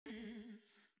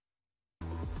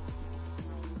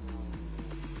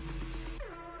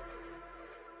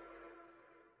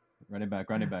Run it back,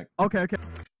 run it back. Okay, okay.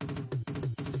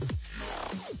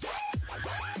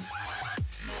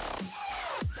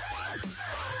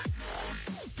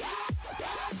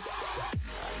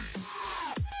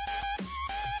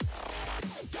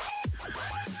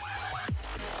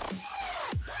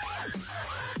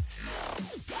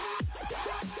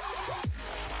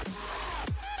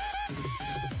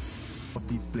 Of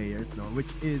these players, no, which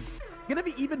is gonna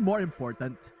be even more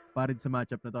important para sa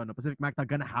matchup na to, no? Pacific Macta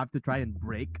gonna have to try and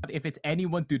break. But if it's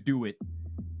anyone to do it,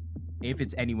 it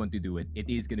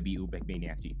is gonna be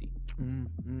UBECManiac GT.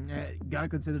 Gotta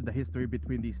consider the history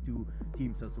between these two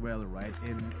teams as well, right?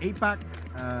 In APAC,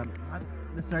 not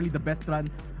necessarily the best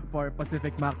run for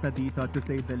Pacific Macta dito, to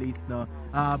say the least, no?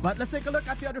 But let's take a look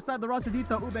at the other side of the roster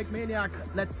dito,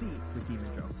 UBECManiac. Let's see the team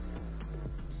intro.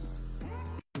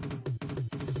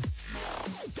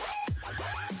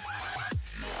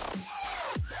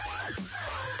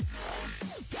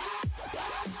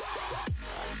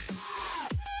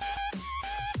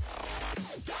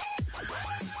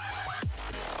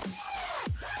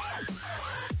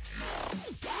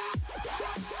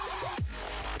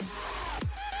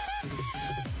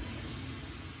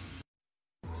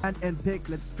 And pick.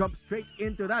 Let's jump straight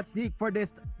into that sneak for this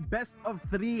best of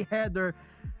 3 header.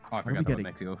 Oh, I forgot about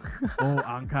Mexico. Oh,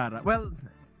 Ankara. Well,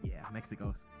 yeah,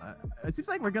 Mexico. It seems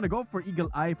like we're gonna go for Eagle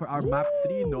Eye for our map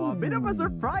 3. No, a bit of a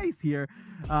surprise here.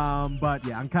 But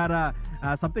yeah, Ankara,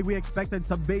 something we expected.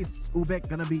 Some base. UBEC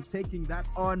gonna be taking that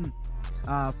on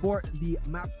for the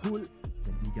map pool.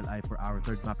 Then Eagle Eye for our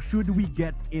 3rd map. Should we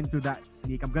get into that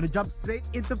sneak? I'm gonna jump straight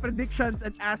into predictions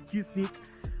and ask you, Sneak,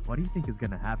 what do you think is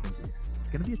gonna happen here?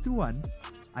 Gonna be a 2-1,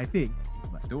 I think.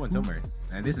 It's 2-1 somewhere.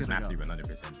 And this is map 3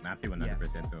 100%. Map 3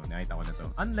 100%. So, nakita ko na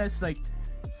to. Unless, like,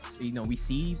 you know, we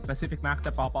see Pacific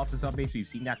Macta pop off the subbase. We've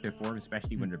seen that before,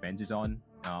 especially when Revenge is on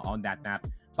that map.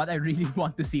 But I really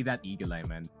want to see that Eagle Eye,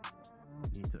 man.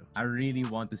 Me too. I really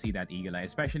want to see that Eagle Eye,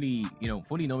 especially, you know,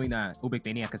 fully knowing that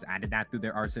UBECManiac has added that to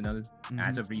their arsenal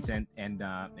as of recent. And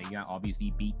yeah,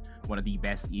 obviously beat one of the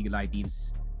best Eagle Eye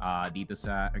teams dito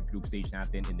sa group stage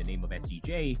natin in the name of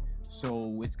SGJ.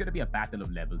 So it's going to be a battle of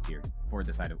levels here for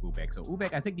the side of UBEC. So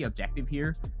UBEC, I think the objective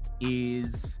here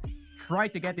is try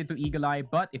to get into Eagle Eye,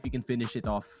 but if you can finish it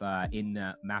off in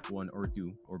map 1 or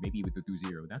 2, or maybe with the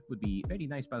 2-0, that would be very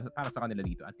nice para sa kanila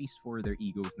dito. At least for their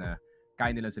egos na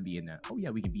kaya nila sabihin na, oh yeah,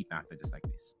 we can beat Macta just like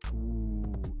this.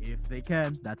 Ooh, if they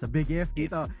can. That's a big if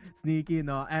dito. Sneaky,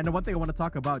 no? And one thing I want to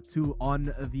talk about too on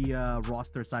the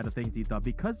roster side of things dito,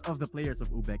 because of the players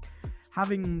of UBEC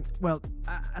having, well,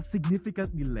 a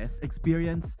significantly less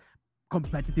experience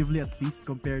competitively, at least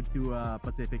compared to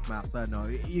Pacific Macta, no,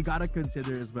 you gotta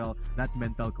consider as well that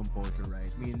mental composure, right?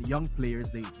 I mean, young players,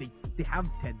 they have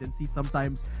tendency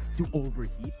sometimes to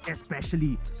overheat,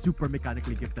 especially super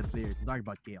mechanically gifted players. We're talking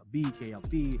about KLB,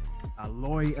 KLP,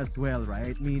 Aloy as well,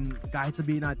 right? I mean, kahit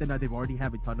sabihin natin na they've already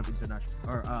have a ton of international,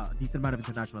 or decent amount of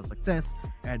international success,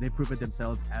 and they've proven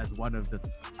themselves as one of the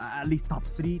at least top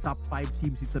 3, top 5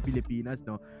 teams in sa Pilipinas,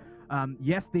 no?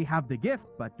 Yes, they have the gift,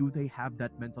 but do they have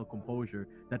that mental composure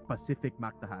that Pacific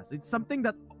Macta has? It's something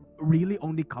that really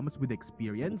only comes with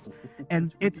experience,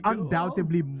 and it's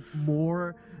undoubtedly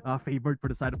more favored for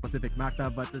the side of Pacific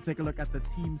Macta. But let's take a look at the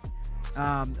teams,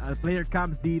 player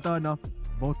camps dito, no?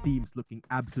 Both teams looking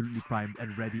absolutely primed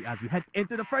and ready as we head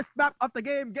into the first map of the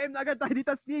game. Game na agad tayo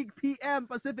dito, Sneak PM,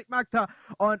 Pacific Macta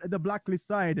on the Blacklist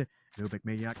side,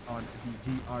 UBECManiac on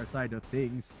the GR side of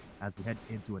things as we head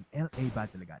into an LA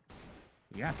battle again.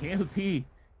 Yeah, KLP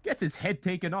gets his head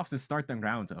taken off to start the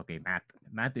round. Okay,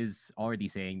 Matt is already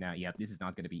saying that, yeah, this is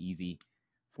not going to be easy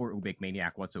for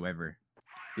UBECManiac whatsoever.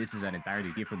 This is an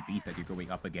entirely different beast that you're going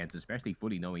up against, especially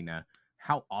fully knowing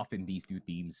how often these two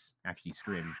teams actually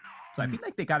scrim. So I feel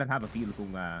like they kind of have a feel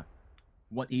kung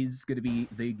what is going to be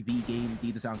the game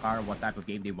dito sa Ankara, what type of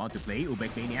game they want to play.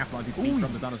 UBECManiac wanted to beat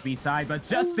from the Donald's B side, but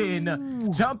Justin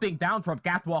jumping down from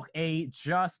Catwalk A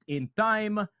just in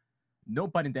time. No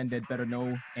pun intended, pero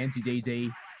no. NCJJ,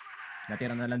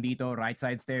 natira na lang dito. Right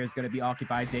side stairs gonna be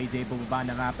occupied. JJ bumaba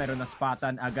na nga, pero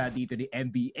naspatan agad dito ni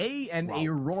MBA, and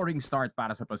a roaring start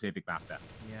para sa Pacific Macta.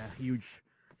 Yeah, huge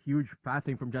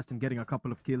pathing from Justin, getting a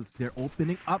couple of kills. They're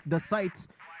opening up the sights.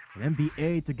 And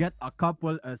MBA to get a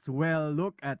couple as well.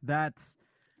 Look at that.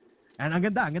 And ang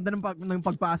ganda ng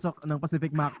pagpasok ng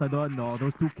Pacific Macta doon, no?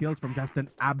 Those 2 kills from Justin,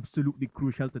 absolutely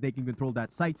crucial to taking control of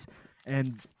that site.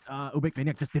 And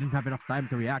UBECManiac just didn't have enough time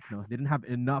to react, no? They didn't have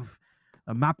enough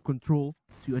map control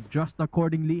to adjust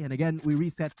accordingly. And again, we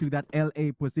reset to that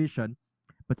LA position.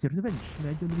 But si Revenge,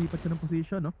 medyo lumipat siya ng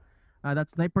position, no?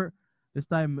 That sniper, this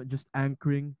time just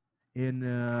anchoring in,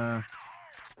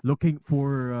 looking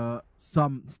for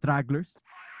some stragglers.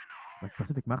 But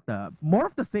Pacific Macta, more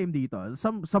of the same dito.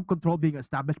 Some control being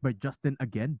established by Justin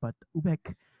again, but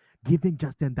UBEC giving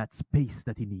Justin that space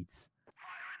that he needs.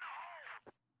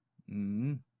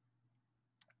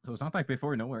 So it's not like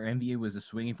before, no, where NBA was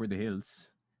swinging for the hills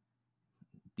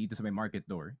dito sa may market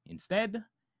door. Instead,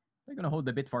 they're gonna hold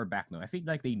a bit far back now. I feel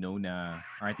like they know na,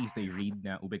 or at least they read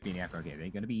na UBECManiac. Okay,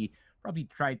 they're gonna be probably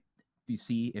try to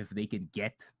see if they can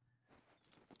get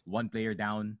one player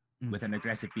down with an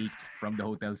aggressive peek from the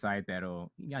hotel side.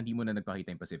 Pero hindi mo na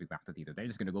nagpakita yung Pacific Macta dito. They're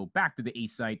just gonna go back to the A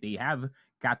side. They have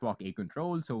catwalk A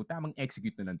control, so tamang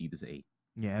execute na lang dito sa A.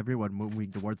 Yeah, everyone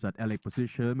moving towards that LA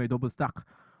position. May double stack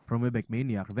from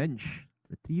UBECManiac. Revenge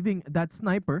retrieving that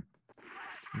sniper.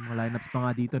 Yung mga lineups pa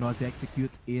nga dito no, to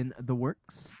execute in the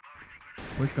works.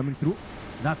 Push coming through.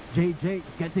 That's JJ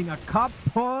getting a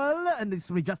couple. And it's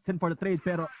Justin for the trade.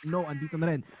 Pero no, andito na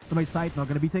rin to my site. No,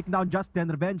 gonna be taking down Justin.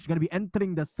 Revenge gonna be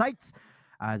entering the sites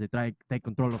as they try to take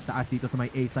control of taas dito sa my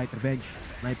A site. Revenge.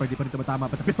 Sniper di pa rin tumatama.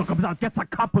 But the pistol comes out. Gets a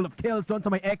couple of kills doon sa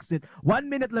my exit.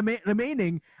 1 minute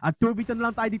remaining. At 2v2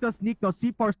 na lang tayo dito. Sneak. No,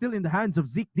 C4 still in the hands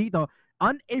of Zeke dito.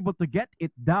 Unable to get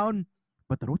it down.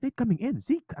 But the rotate coming in.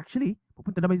 Zeke, actually,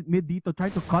 pupunta na mid dito,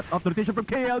 trying to cut off the rotation from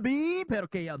KLB. Pero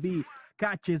KLB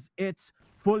catches it's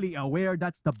fully aware.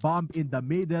 That's the bomb in the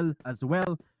middle as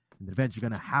well. And Revenge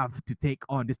gonna have to take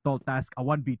on this tall task. A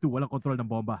 1v2, walang control ng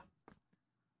bomba.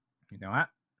 You know what?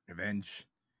 Revenge.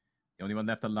 The only one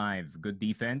left alive. Good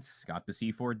defense. Got the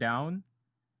C4 down.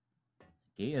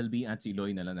 KLB at si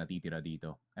Loy na lang natitira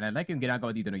dito. And I like yung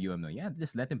ginagawa dito ng UM. No? Yeah,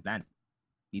 just let him plant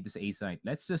dito sa A side.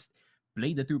 Let's just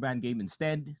play the two-man game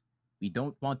instead. We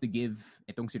don't want to give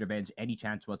itong si Revenge any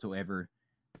chance whatsoever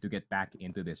to get back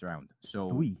into this round.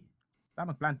 So,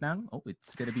 tamang plant nang. Oh,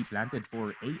 it's gonna be planted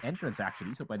for A entrance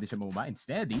actually. So, pwede siya mumaba.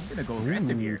 Instead, he's gonna go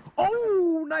aggressive here.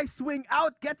 Oh, nice swing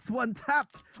out. Gets one tap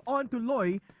onto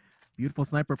Loy. Beautiful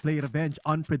sniper play, Revenge.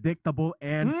 Unpredictable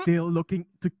and still looking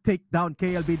to take down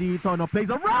KLB dito. No,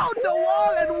 plays around the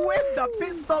wall and win the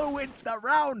pistol wins the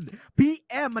round.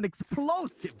 PM, an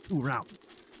explosive 2 rounds.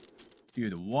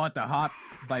 Dude, what a hop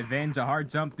by Venge. A hard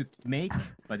jump to make,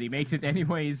 but he makes it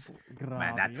anyways.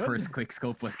 Man, that first quick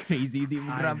scope was crazy. Di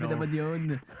mo grabe naman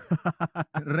yun.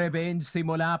 Revenge,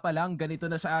 simula pa lang,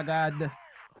 ganito na siya agad.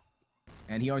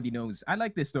 And he already knows. I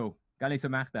like this though. Galing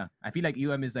sa Macta. I feel like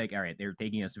UM is like, alright, they're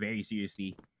taking us very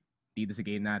seriously dito sa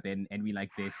game natin, and we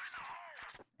like this.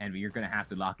 And we're gonna have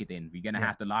to lock it in. We're gonna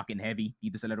have to lock in heavy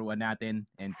dito sa laruan natin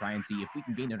and try and see if we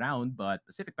can gain a round. But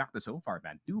Pacific Macta so far,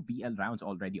 man, 2 BL rounds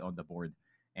already on the board.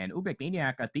 And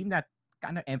UBECManiac, a team that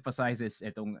kind of emphasizes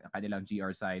itong kanilang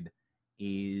GR side,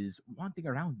 is wanting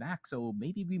a round back. So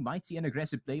maybe we might see an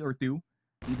aggressive play or two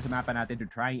dito sa mapa natin to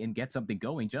try and get something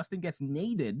going. Justin gets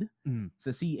naded sa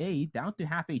CA down to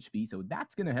half HP. So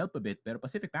that's gonna help a bit. Pero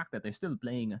Pacific Macta, they're still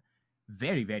playing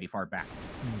very, very far back.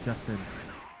 Justin.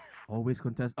 Always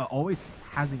always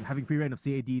having free reign of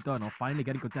CA dito, no? Finally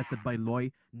getting contested by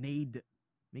Loy. Nade,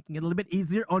 making it a little bit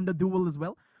easier on the duel as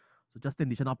well. So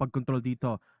Justin, di siya nakapag-control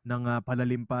dito ng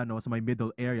palalim pa, no, sa my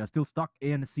middle area. Still stuck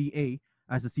in CA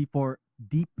as the C4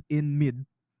 deep in mid.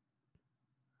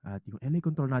 At yung LA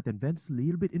control natin, Vents a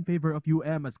little bit in favor of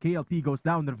UM as KLP goes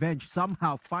down. Revenge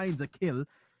somehow finds a kill.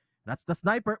 That's the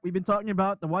sniper we've been talking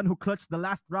about, the one who clutched the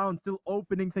last round, still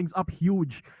opening things up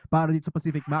huge para dito sa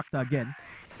Pacific Macta again.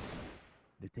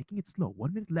 They're taking it slow.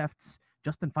 1 minute left.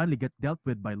 Justin finally gets dealt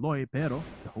with by Loy, pero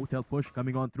the hotel push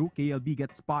coming on through. KLB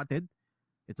gets spotted.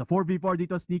 It's a 4v4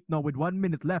 dito sneak now with 1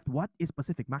 minute left. What is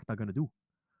Pacific Macta gonna do?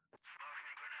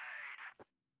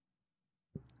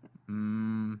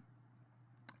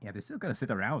 Yeah, they're still gonna sit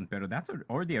around, pero that's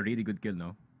already a really good kill,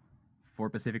 no? For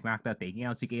Pacific Macta, taking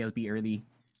out si KLP early.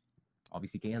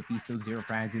 Obviously, KLP still 0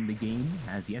 frags in the game.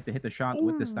 Has yet to hit a shot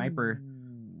with the sniper.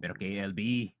 Pero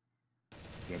KLB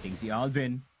getting si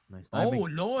Aldrin. Nice timing. Oh,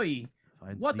 Loy!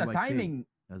 What a timing!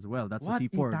 As well. That's What the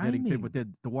C4 getting pivoted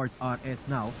towards RS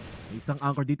now. Isang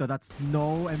anchor dito. That's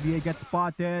no. NBA gets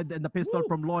spotted. And the pistol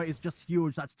from Loy is just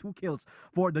huge. That's 2 kills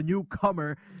for the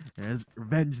newcomer. As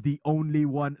Revenge, the only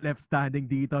one left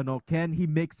standing dito. No, can he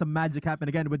make some magic happen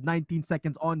again with 19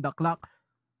 seconds on the clock?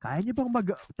 Kaya niya bang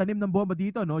magtanim ng bomba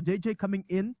dito, no? JJ coming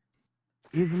in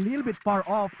is a little bit far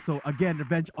off. So again,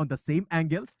 Revenge on the same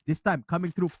angle. This time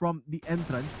coming through from the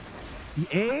entrance. The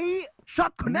A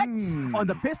shot connects on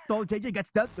the pistol. JJ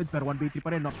gets dealt with, pero 1v3 pa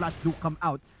rin. No? Flash do come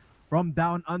out from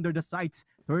down under the sights.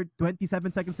 27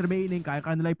 seconds remaining. Kaya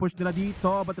nila push nila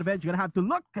dito, but Revenge gonna have to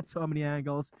look at so many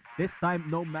angles. This time,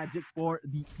 no magic for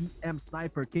the PM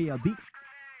sniper. KLB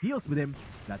deals with him.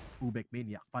 That's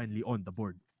UBECManiac finally on the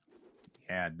board.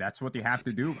 Yeah, that's what you have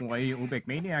to do kung kayo yung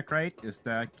UBECManiac, right? Is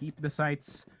to keep the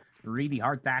sights really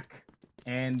hard tack.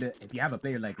 And if you have a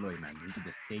player like Loy, man, you can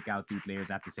just take out 2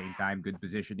 players at the same time. Good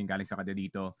positioning galing sa kanya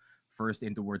dito. First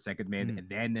in towards second mid, and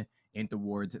then in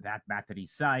towards that battery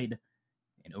side.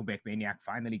 And UBECManiac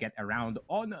finally get around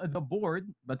on the board,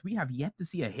 but we have yet to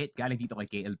see a hit galing dito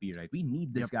kay KLP, right? We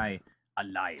need this guy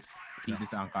alive. Dito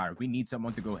sa Ankara. We need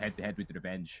someone to go head-to-head with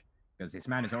Revenge, because his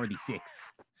man is already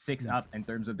 6 up in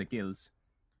terms of the kills.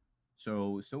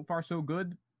 So far so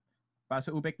good para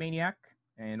sa UBECManiac.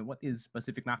 And what is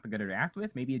Pacific Macta gonna react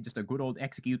with? Maybe just a good old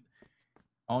execute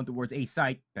on towards A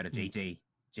site. Pero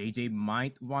JJ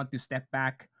might want to step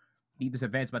back, dito sa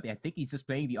Vents, but I think he's just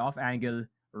playing the off angle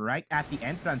right at the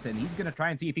entrance, and he's gonna try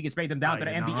and see if he can spray them down to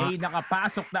the NBA.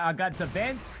 Nakapasok na agad sa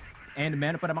Vents, and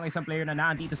meron pa namang isang player na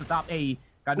nandito sa top A.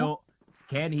 Kano,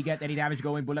 can he get any damage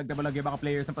going? Bulag na bulag yung mga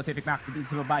players ng Pacific Macta dito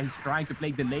sa baba. He's trying to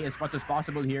play delay as much as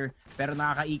possible here, pero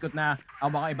nakakaikot na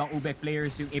ang mga ibang UBEC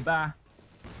players. Yung iba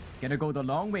gonna go the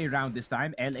long way around this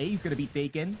time. LA is gonna be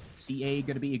taken. CA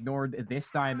gonna be ignored this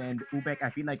time. And UBEC,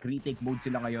 I feel like retake mode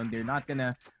sila ngayon. They're not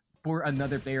gonna pour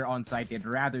another player on site. They'd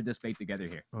rather just play together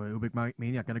here. Oh,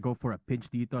 UBECManiac gonna go for a pinch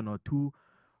dito, no? 2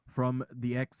 from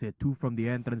the exit, 2 from the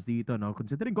entrance dito, no?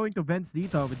 Considering going to Vents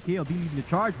dito with KLP leading the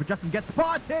charge, but Justin gets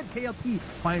spotted! KLP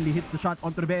finally hits the shot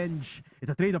onto the bench. It's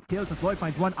a trade of kills as Loy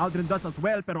finds one. Aldrin does as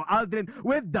well, pero Aldrin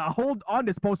with the hold on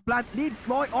this post plant leaves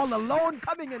Loy all alone,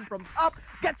 coming in from top,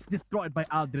 gets destroyed by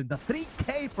Aldrin. The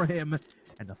 3K for him,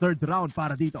 and the third round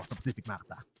para dito sa Pacific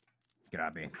Macta.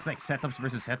 Grabe. It's like setups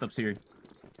versus setups here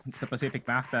sa Pacific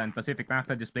Macta, and Pacific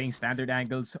Macta just playing standard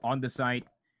angles on the site,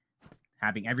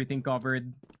 having everything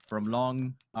covered from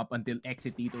long up until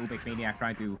exit dito. UBECManiac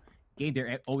trying to gain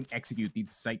their own execute dito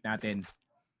sa site natin,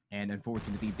 and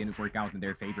unfortunately it didn't work out in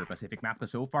their favor. Pacific Macta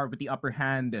so far with the upper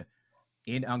hand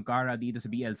in Ankara dito sa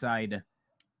BL side,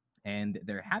 and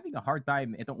they're having a hard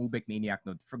time itong UBECManiac.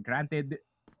 No, for granted,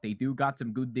 they did get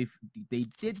some good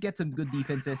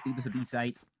defenses dito sa B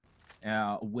site,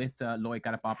 with Loy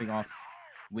kind of popping off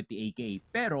with the AK.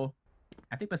 Pero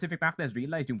I think Pacific Macta has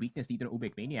realized yung weakness dito ng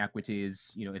UBECManiac, which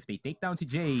is, you know, if they take down si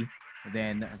Jay,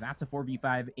 then that's a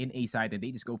 4v5 in A side, and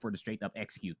they just go for the straight up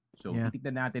execute. So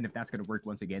titignan natin if that's gonna work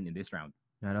once again in this round.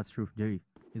 Yeah, that's true, Jay.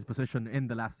 His position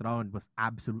in the last round was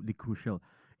absolutely crucial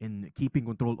in keeping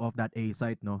control of that A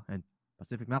site, no? And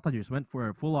Pacific Macta just went for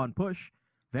a full-on push.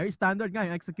 Very standard nga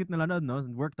yung execute nila nun, no?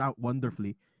 And worked out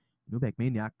wonderfully.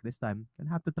 UBECManiac this time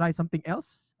gonna have to try something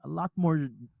else, a lot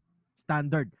more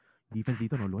standard defense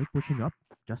dito, no? Loy pushing up.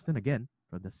 Justin again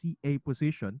from the CA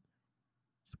position,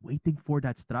 just waiting for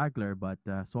that straggler, but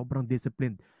sobrang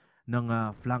disciplined ng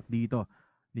flank dito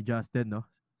ni Justin, no?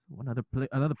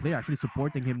 Another player actually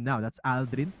supporting him now. That's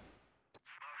Aldrin,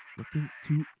 looking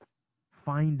to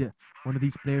find one of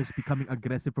these players becoming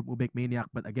aggressive from UBECManiac,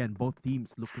 but again, both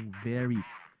teams looking very,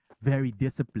 very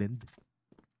disciplined.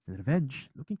 And Revenge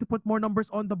looking to put more numbers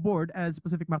on the board, as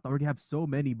Pacific Macta already have so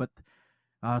many, but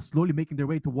slowly making their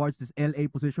way towards this LA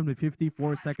position with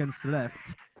 54 seconds left.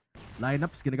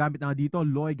 Lineups ginagamit na dito.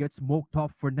 Loy gets smoked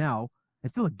off for now.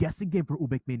 It's still a guessing game for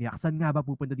UBECManiac. Saan nga ba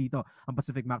pupunta dito ang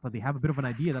Pacific Macta? They have a bit of an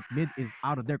idea that mid is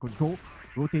out of their control.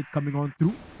 Rotate coming on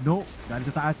through. No. Galing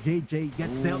sa taas. JJ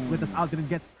gets dealt with as Aldrin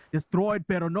gets destroyed.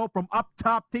 Pero no, from up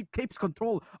top, keeps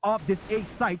control of this A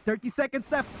site. 30 seconds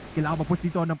left. Kailangan ma-push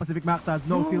dito ng Pacific Macta.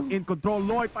 No still in control.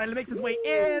 Loy finally makes his way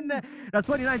in. That's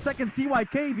 29 seconds.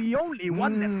 CYK, the only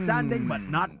one left standing, but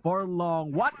not for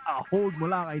long. What a hold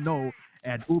mula kay No.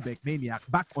 And UBECManiac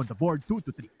back on the board,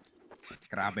 2-3.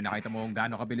 Grabe, nakita mo kung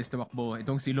gaano kabilis tumakbo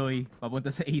itong si Loy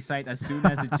papunta sa A site as soon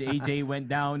as JJ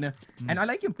went down. And I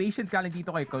like yung patience galing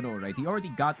dito kay Kono, right? He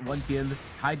already got 1 kill,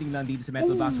 hiding lang dito sa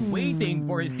metal box, waiting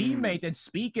for his teammate. And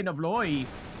speaking of Loy,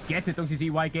 gets itong si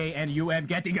CYK, and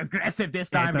UM getting aggressive this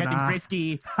time, getting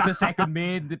frisky sa second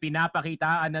mid.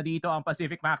 Pinapakitaan na dito ang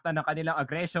Pacific Macta ng kanilang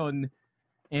aggression.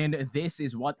 And this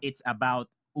is what it's about.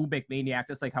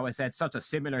 UBECManiac, just like how I said, such a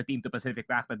similar team to Pacific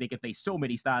Macta. They can play so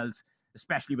many styles,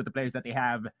 especially with the players that they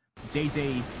have.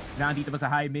 JJ, nandito pa sa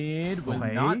high mid, will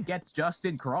not get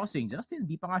Justin crossing. Justin,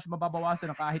 di pa nga siya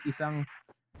mababawasan ng kahit isang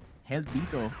health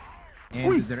dito.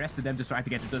 And the rest of them just trying to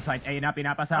get to the side. Ayun na,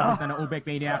 pinapasabot na ng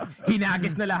UBECManiac.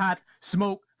 Hinagis na lahat.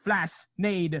 Smoke, flash,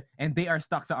 nade, and they are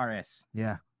stuck sa RS.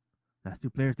 Yeah. Last 2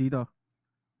 players dito.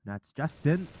 That's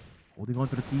Justin. Holding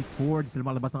on to the C4. Di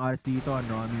sila malabas ng RS dito. I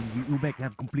mean, UBEC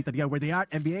have completed where they are.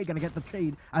 NBA gonna get the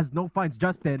trade as No finds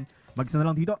Justin. Mag-isa na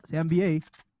lang dito si NBA.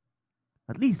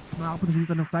 At least, makakapunta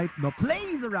dito ng site. No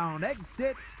plays around.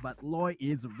 Exits. But Loy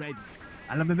is ready.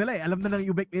 Alam na nila eh. Alam na ng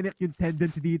UBECManiac yung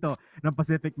tendency dito ng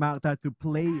Pacific Macta to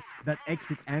play that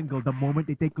exit angle the moment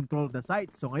they take control of the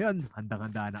site. So ngayon,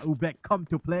 handang-handa na. UBEC come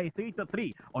to play 3-3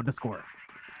 on the score.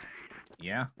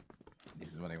 Yeah.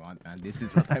 This is what I want, man. This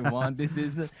is what I want. This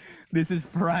is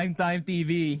prime time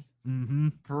TV.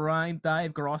 Prime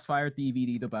time Crossfire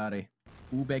TV dito, pare.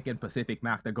 UBEC and Pacific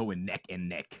Macta going neck and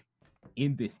neck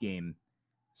in this game.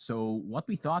 So what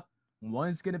we thought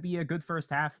was going to be a good first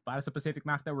half para sa Pacific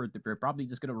Macta, we're probably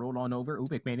just going to roll on over.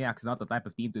 UBECManiac is not the type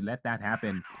of team to let that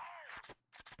happen.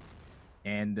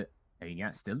 And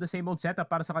yeah, still the same old setup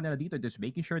para sa kanila dito, just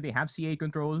making sure they have CA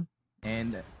control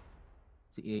and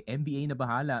MBA na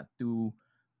bahala to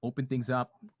open things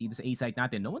up dito sa A site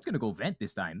natin. No one's gonna go vent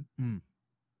this time.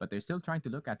 But they're still trying to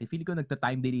look at. I feel ko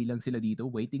nagta-time delay lang sila dito,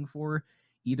 waiting for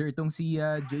either itong si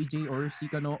JJ or si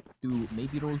Kano to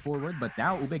maybe roll forward. But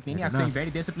now, UBECManiac being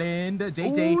very disciplined.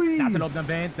 JJ, nasa loob ng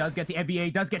vent, does get si MBA,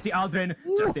 does get si Aldrin.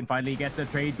 Justin finally gets the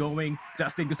trade going.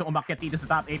 Justin gusto umakyat dito sa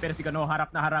top A, pero si Kano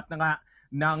harap na nga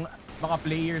ng mga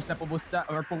players na pumunta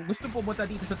or kung gusto pumunta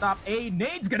dito sa top A.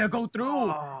 Nade's gonna go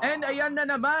through. And ayan na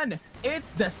naman.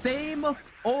 It's the same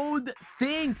old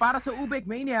thing para sa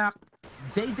UBECManiac.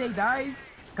 JJ dies.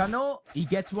 Kano, he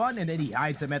gets one and then he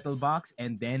hides a metal box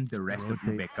and then the rest of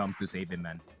UBEC comes to save him,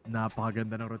 man.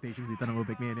 Napakaganda ng rotations dito ng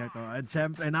UBECManiac. At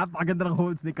syempre, napakaganda ng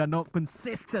holds ni Kano,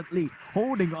 consistently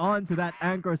holding on to that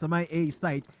anchor sa my A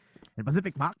site. And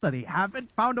Pacific Macta, they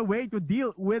haven't found a way to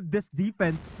deal with this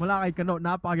defense. Mula kay Kano,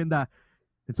 napakaganda.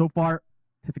 And so far,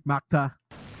 Pacific Macta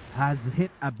has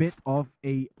hit a bit of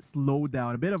a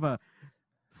slowdown, a bit of a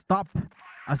stop,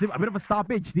 a bit of a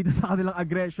stoppage dito sa kanilang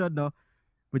aggression, no?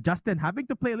 With Justin having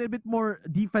to play a little bit more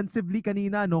defensively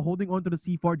kanina, no? Holding on to the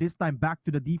C4, this time back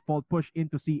to the default push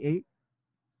into CA.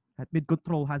 That mid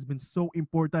control has been so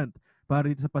important para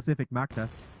dito sa Pacific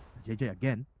Macta. JJ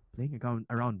again, playing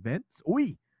around vents.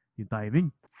 Uy! Yung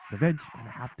timing. The bench, gonna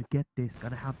have to get this,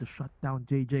 gonna have to shut down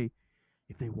JJ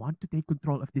if they want to take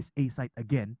control of this A site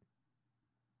again.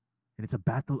 And it's a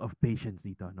battle of patience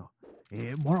dito, no?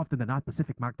 More often than not,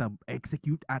 Pacific Macta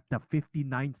execute at the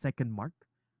 59-second mark.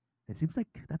 It seems like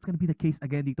that's gonna be the case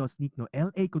again dito, Sneak, no?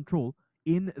 LA control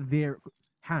in their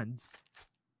hands.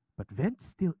 But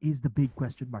Vents still is the big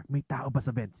question mark. May tao ba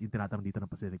sa Vents? Yung tinatanong dito ng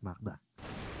Pacific Macta.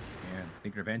 Yeah, I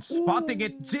think Revenge spotting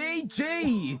it.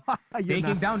 JJ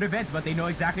taking down Revenge, but they know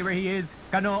exactly where he is.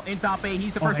 Kano in top A.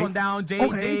 He's the first one down.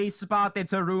 JJ spotted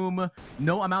sa room.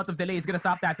 No amount of delay is gonna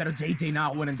stop that. Pero JJ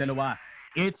nakakuha ng dalawa.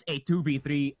 It's a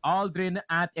 2v3. Aldrin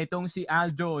at itong si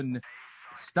Aldron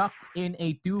stuck in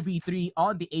a 2v3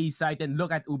 on the A side, and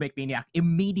look at UBECManiac.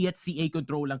 Immediate CA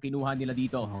control lang kinuha nila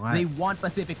dito. They want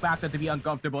Pacific Macta to be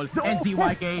uncomfortable. And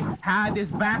ZYK had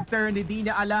his back turn. Hindi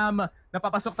niya alam.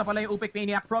 Napapasok na pala yung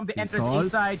UBECManiac from the entrance A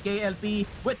side. KLP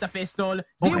with the pistol.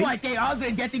 ZYK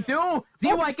Aldrin getting two.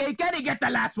 ZYK can he get the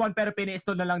last one? Pero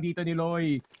pinistol na lang dito ni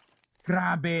Loy.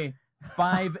 Grabe.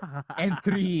 5 and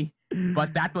 3.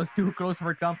 But that was too close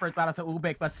for comfort para sa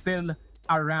UBEC. But still,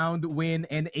 a round win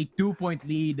and a 2-point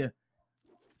lead.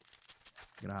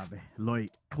 Grabe.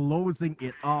 Loy closing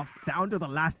it off. Down to the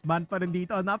last man pa rin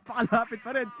dito. Napakalapit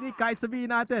pa rin. Sneak, kahit sabihin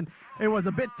natin, it was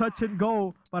a bit touch and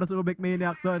go para sa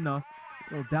UBECManiac doon, no?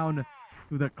 So down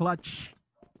to the clutch.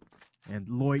 And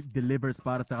Lloyd delivers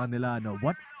para sa kanila, no?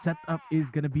 What setup is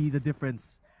gonna be the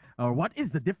difference? Or what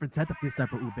is the different setup this time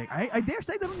for UBEC? I dare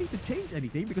say they don't need to change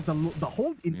anything because the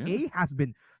hold in A has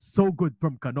been so good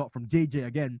from Kano, from JJ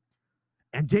again.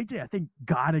 And JJ, I think,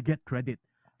 gotta get credit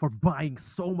for buying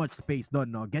so much space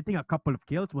doon, no? Getting a couple of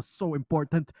kills was so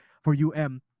important for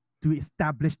UM to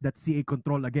establish that CA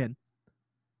control again.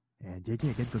 And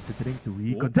JJ again considering to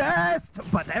recontest!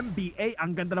 But MBA,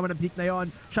 ang ganda naman ng peak na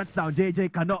yon. Shuts down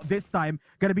JJ. Kano this time,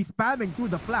 gonna be spamming through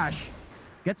the flash.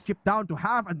 Gets chipped down to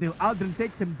half until Aldrin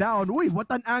takes him down. Uy, what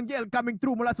an angle coming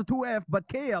through mula sa 2F. But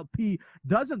KLP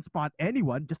doesn't spot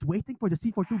anyone, just waiting for the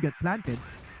C4 to get planted.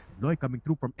 Loy coming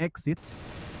through from exit.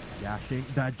 Dashing,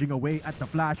 dodging away at the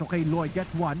flash. Okay, Loy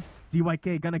gets one.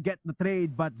 ZYK gonna get the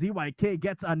trade, but ZYK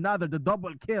gets another. The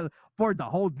double kill for the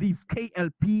hold leaves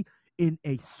KLP in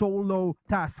a solo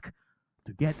task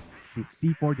to get his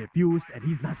C4 defused, and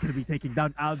he's not gonna be taking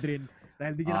down Aldrin.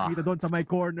 Dahil hindi niya nakita doon sa my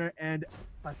corner, and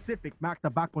Pacific Macta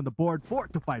back on the board.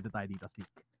 4-5 na tayo dito, Sneak.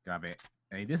 Grabe.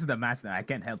 I mean, this is the match that I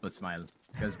can't help but smile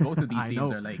because both of these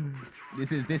teams are like,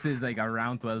 this is like a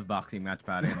round 12 boxing match,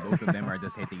 pare, and both of them are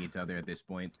just hitting each other at this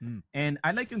point. And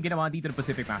I like yung ginawa dito ng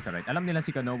Pacific Macta, right? Alam nila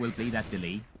si Kano will play that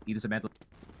delay dito sa metal.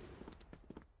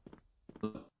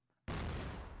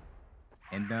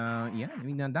 And yeah, I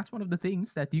mean, that's one of the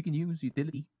things that you can use,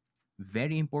 utility.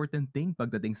 Very important thing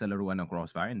pagdating sa laruan ng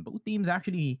Crossfire, and both teams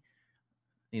actually,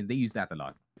 they use that a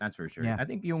lot. That's for sure. Yeah. I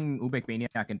think yung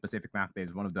UBECManiac and Pacific Macta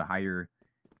is one of the higher,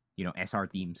 SR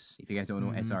teams. If you guys don't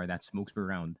know SR, that's smokes per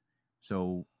round.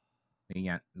 So,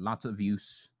 yeah, lots of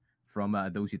use from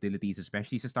those utilities,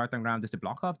 especially sa starting round, is to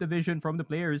block off the vision from the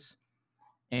players.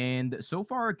 And so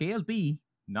far, KLB,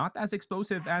 not as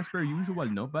explosive as per usual,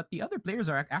 no? But the other players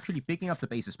are actually picking up the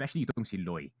pace, especially itong si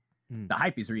Loy. The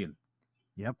hype is real.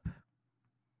 Yep.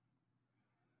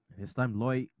 This time,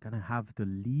 Loy gonna have to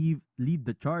lead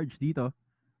the charge dito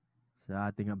sa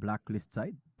ating blacklist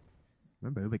side.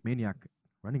 Remember, UBECManiac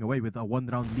running away with a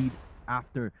 1-round lead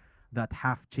after that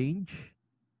half change.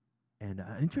 And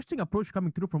an interesting approach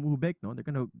coming through from UBEC, no? They're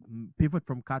gonna pivot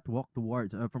from catwalk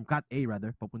towards, from cat A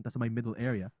rather, papunta sa my middle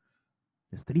area.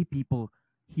 There's 3 people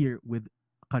here with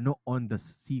Kano on the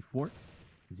C4.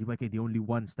 ZYK the only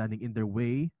one standing in their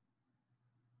way.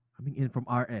 Coming in from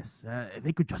RS.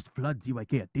 They could just flood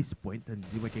ZYK at this point, and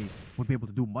ZYK won't be able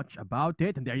to do much about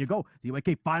it. And there you go.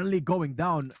 ZYK finally going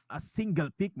down. A single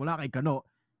pick mula kay Kano.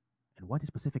 And what is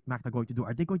Pacific Macta going to do?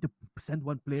 Are they going to send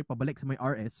one player pabalik sa may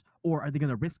RS, or are they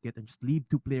going to risk it and just leave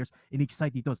 2 players in each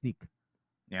side dito, Sneak?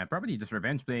 Yeah, probably just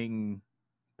Revenge playing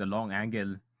the long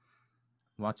angle,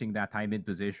 watching that high mid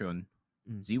position.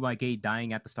 ZYK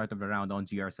dying at the start of the round on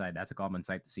GR side. That's a common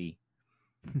sight to see.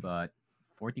 But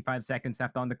 45 seconds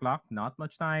left on the clock. Not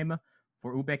much time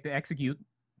for UBEC to execute.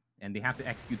 And they have to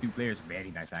execute 2 players.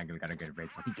 Very nice angle. Gotta get Revenge,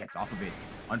 but he gets off of it.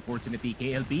 Unfortunately,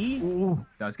 KLB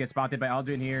does get spotted by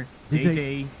Aldrin here.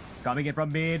 JJ coming in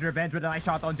from mid. Revenge with a nice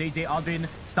shot on JJ. Aldrin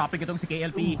stopping itong si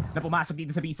KLB na pumasok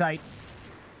dito sa B-site.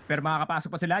 Pero makakapasok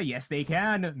pa sila. Yes, they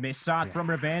can. Miss shot from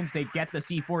Revenge. They get the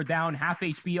C4 down. Half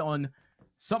HP on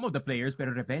some of the players, pero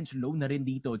Revenge low na rin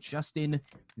dito. Justin,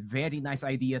 very nice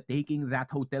idea, taking that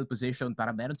hotel position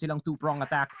para meron silang 2-prong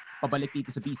attack pabalik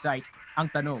dito sa B-site. Ang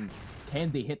tanong,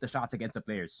 can they hit the shots against the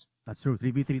players? That's true.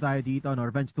 3v3 tayo dito. No,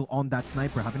 Revenge still on that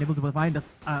sniper. Have been able to find a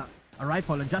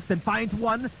rifle, and Justin finds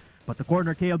one. But the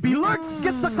corner KLB lurks,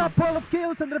 gets a couple of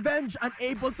kills, and Revenge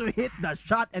unable to hit the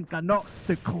shot, and Kano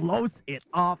to close it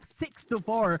off.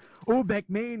 6-4.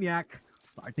 UBECManiac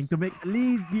starting to make a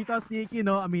lead dito, Sneaky,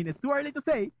 no? I mean, it's too early to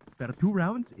say, pero 2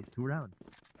 rounds is 2 rounds.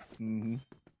 2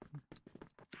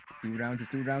 rounds is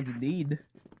 2 rounds indeed.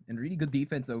 And really good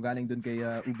defense though, galing dun kay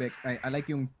UBEC. I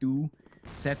like yung 2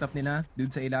 setup nila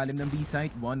dun sa ilalim ng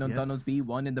B-site. 1 on tunnels B,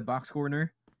 1 in the box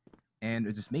corner. And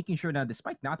just making sure that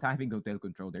despite not having hotel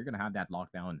control, they're gonna have that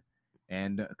lockdown.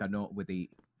 And Kano with a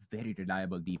very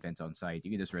reliable defense on site.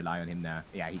 You can just rely on him na,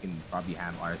 yeah, he can probably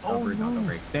have RS covered, not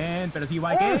overextend. Pero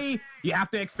ZYK, you have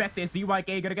to expect this.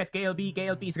 ZYK gonna get KLB.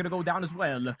 KLB is gonna go down as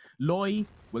well. Loy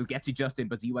will get si Justin,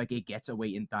 but ZYK gets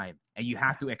away in time. And you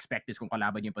have to expect this kung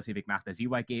kalaban yung Pacific Macta.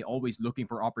 ZYK always looking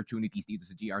for opportunities dito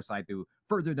sa GR side to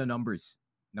further the numbers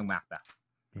ng Macta.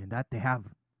 And that they have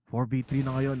 4v3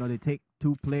 na ngayon. No? They take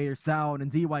 2 players down, and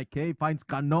ZYK finds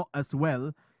Kano as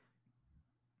well.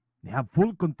 They have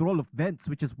full control of vents,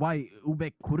 which is why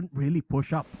UBEC couldn't really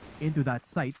push up into that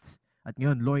site. At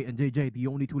ngayon, Loy and JJ, the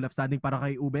only 2 left standing para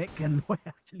kay UBEC, and Loy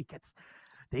actually gets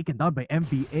taken down by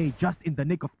MBA just in the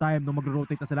nick of time no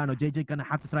magro-rotate na sila. No, JJ gonna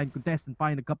have to try and contest and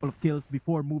find a couple of kills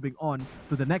before moving on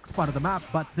to the next part of the map,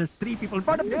 but there's 3 people in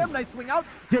front of him. Nice swing out.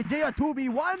 JJ a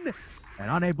 2v1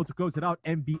 and unable to close it out.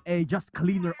 MBA just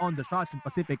cleaner on the shots in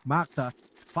Pacific Macta.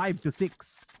 5-6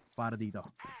 para dito.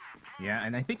 Yeah,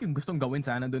 and I think yung gustong gawin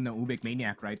sana dun ng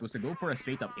UBECManiac, right, was to go for a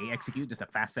straight up A execute, just a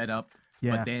fast setup.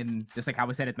 Yeah. But then, just like how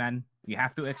I said it, man, you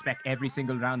have to expect every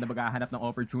single round na maghahanap ng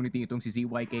opportunity itong si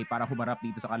ZYK para humarap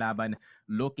dito sa kalaban,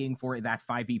 looking for that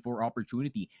 5v4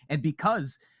 opportunity. And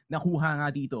because nakuha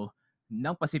nga dito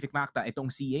ng Pacific Macta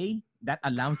itong CA, that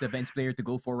allows the Vents player to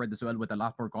go forward as well with a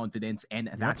lot more confidence, and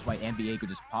that's why NBA could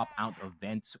just pop out of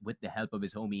Vents with the help of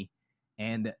his homie.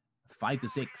 And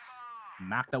 5-6.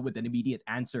 Macta with an immediate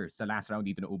answer sa last round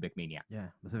dito ng UBECManiac.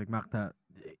 Yeah, Pacific Macta,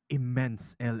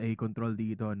 immense LA control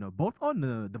dito, no? Both on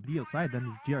the BL side and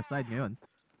the GR side ngayon.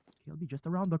 KLB just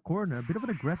around the corner. A bit of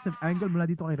an aggressive angle mula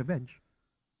dito kay Revenge.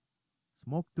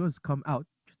 Smoke does come out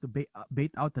just to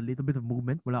bait out a little bit of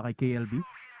movement mula kay KLB.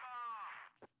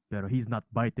 Pero he's not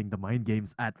biting the mind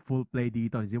games at full play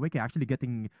dito. ZYK actually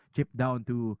getting chipped down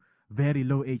to very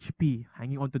low HP,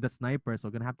 hanging onto the sniper.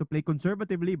 So gonna have to play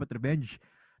conservatively, but Revenge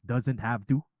doesn't have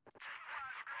to.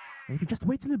 And if he just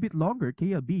waits a little bit longer,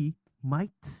 KLB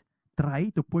might try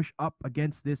to push up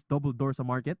against this double door sa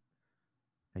market.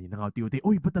 And yun na nga,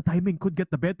 uti-uti. But the timing could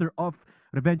get the better of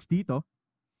Revenge dito.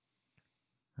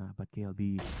 But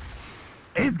KLB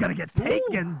is gonna get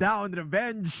taken down.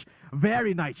 Revenge.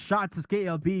 Very nice shots as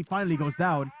KLB finally goes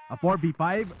down. A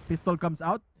 4v5. Pistol comes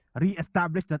out.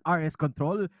 Re-established that RS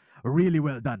control. Really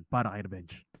well done para kay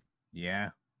Revenge. Yeah.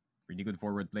 Really good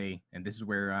forward play. And this is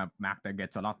where Macta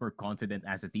gets a lot more confident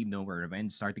as a team, where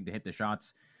Revenge starting to hit the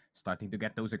shots, starting to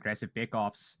get those aggressive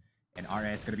pickoffs. And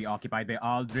RS gonna be occupied by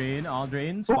Aldrin.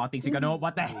 Aldrin spotting si Kano.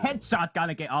 What the headshot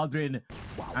galing kay Aldrin.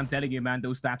 I'm telling you, man,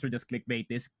 those stats are just clickbait.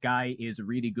 This guy is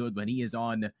really good when he is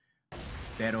on.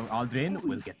 Pero Aldrin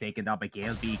will get taken down by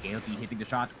KLP. KLP hitting the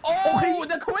shot. Oh,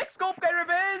 the quick scope kay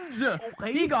Revenge!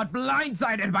 He got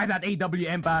blindsided by that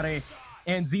AWM, pare.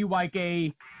 And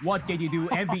ZYK, what can you do?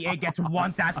 NBA gets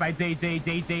one tap by JJ.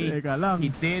 JJ, he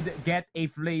did get a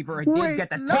flavor. He did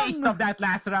get a taste of that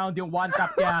last round, yung one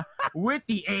tap niya with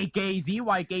the AK.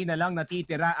 ZYK na lang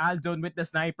natitira. Aldon with the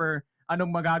sniper. Anong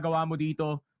magagawa mo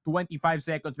dito? 25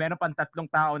 seconds. Meron pang tatlong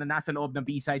tao na nasa loob ng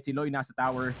B-side. Si Loy nasa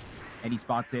tower. And he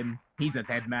spots him. He's a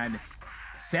dead man.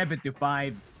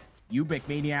 7-5.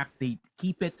 UBECManiac, they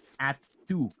keep it at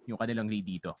 2 yung kanilang lead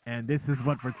dito. And this is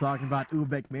what we're talking about,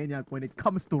 UBECManiac. When it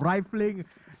comes to rifling,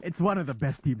 it's one of the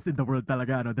best teams in the world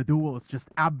talaga. No? The duo is just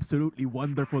absolutely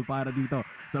wonderful para dito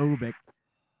sa UBEC.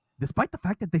 Despite the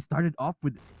fact that they started off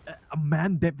with a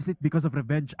man deficit because of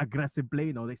Revenge aggressive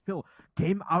play, no, they still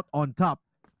came out on top.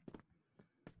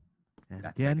 And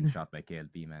that again, second shot by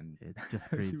KLP, man. It's just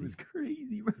crazy. It was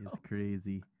crazy, bro. It's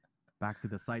crazy. Back to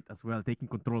the site as well, taking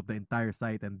control of the entire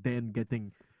site and then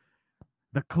getting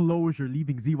the closure,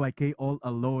 leaving ZYK all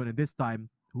alone. And this time,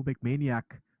 UBECManiac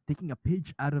taking a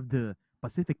page out of the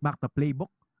Pacific Macta playbook.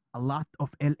 A lot of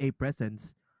LA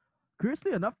presence.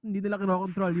 Curiously enough, hindi nila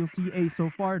kinokontrol yung CA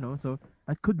so far, no? So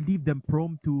that could leave them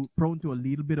prone to a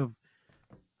little bit of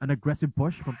an aggressive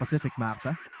push from Pacific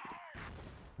Macta.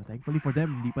 But thankfully for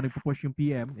them, hindi pa nagpo-push yung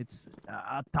PM. It's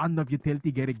a ton of utility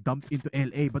getting dumped into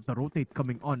LA, but the rotate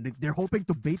coming on. They're hoping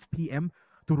to bait PM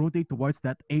to rotate towards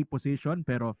that A position,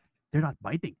 pero they're not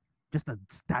biting. Just a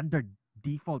standard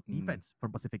default defense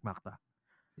from Pacific Macta.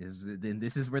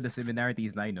 This is where the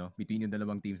similarities lie, no? Between yung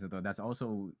dalawang teams na to. That's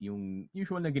also yung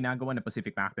usual na ginagawa ng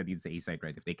Pacific Macta dito sa A side,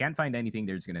 right? If they can't find anything,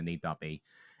 they're just gonna nade top A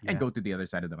and go to the other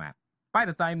side of the map. By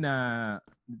the time na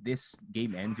this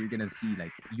game ends, you're gonna see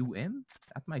like UM.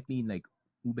 That might mean like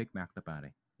UBECMacta,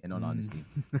 pare. In all honesty.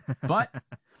 But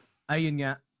ayun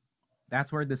nga,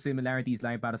 that's where the similarities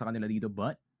lie para sa kanila dito.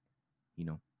 But you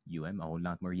know, UM a whole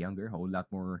lot more younger, a whole lot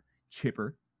more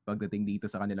chipper. Pagdating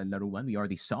dito sa kanilang laruan, we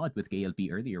already saw it with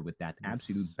KLP earlier with that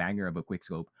absolute banger of a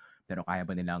quickscope. Pero kaya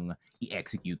ba nilang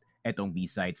i-execute etong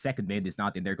B-side? Second mid is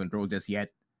not in their control just yet.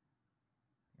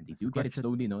 And they do get it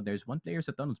slowly, no? There's one player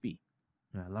sa Tunnels B.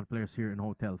 Yeah, a lot of players here in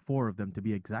Hotel, 4 of them to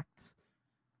be exact.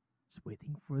 Just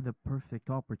waiting for the perfect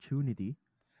opportunity.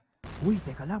 Uy,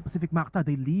 teka lang, Pacific Macta,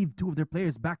 they leave 2 of their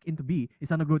players back into B.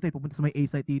 Isa nag-rotate, pupunta sa may A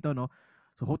site dito, no?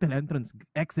 So Hotel entrance,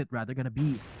 exit rather, gonna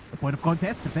be the point of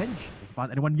contest. Revenge doesn't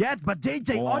find anyone yet, but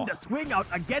JJ on the swing out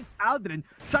against Aldrin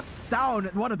shuts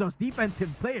down one of those defensive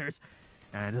players.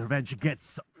 And Revenge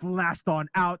gets flashed on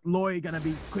out. Loy gonna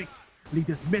be quickly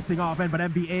dismissing off, but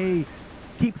MBA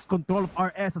keeps control of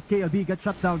RS as KLB gets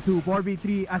shut down too.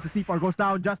 4v3 as the C4 goes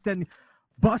down. Justin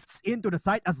busts into the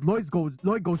site as Loy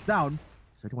goes down.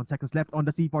 31 seconds left on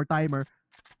the C4 timer.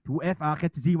 2F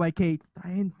gets ZYK.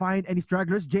 Try and find any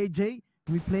stragglers. JJ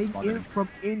will be playing in from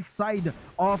inside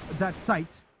of that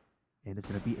site. And it's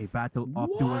going to be a battle of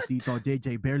duels dito.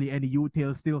 JJ barely any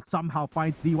util, still somehow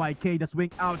finds ZYK. The swing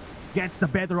out gets the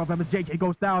better of him as JJ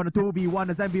goes down. A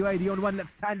 2v1 as MBA, the only one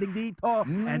left standing dito.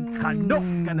 And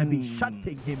Kanok gonna be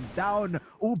shutting him down.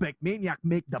 UBECManiac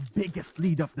make the biggest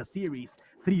lead of the series.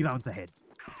 3 rounds ahead.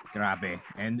 Grabe.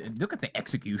 And look at the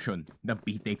execution. The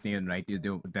B-take na yun, right?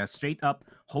 The straight up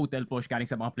hotel push galing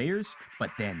sa mga players.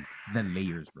 But then, the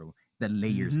layers, bro. The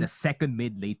layers, the second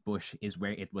mid-late push is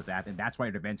where it was at. And that's why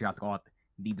Revenge got caught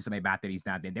dito sa may batteries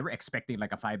natin. They were expecting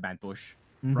like a 5-man push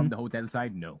from the hotel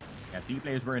side. No. Yeah, 3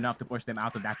 players were enough to push them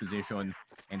out of that position.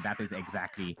 And that is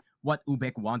exactly what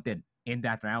UBEC wanted in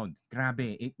that round.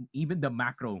 Grabe. Even the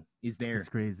macro is there. It's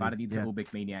crazy. Para dito sa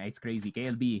UBECMania. It's crazy.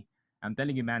 KLB, I'm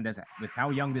telling you, man, with how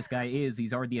young this guy is,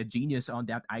 he's already a genius on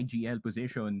that IGL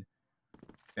position.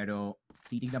 Pero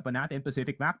titignan pa natin,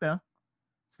 Pacific Macta.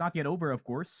 It's not yet over, of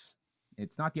course.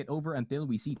 It's not yet over until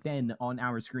we see 10 on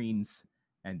our screens.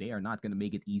 And they are not going to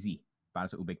make it easy para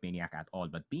sa UBECManiac at all.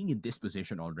 But being in this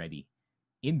position already,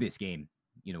 in this game,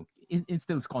 you know,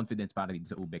 instills confidence para dito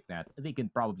sa UBEC that they can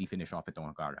probably finish off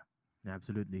itong Ankara.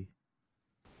 Absolutely.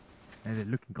 And they're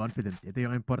looking confident. Ito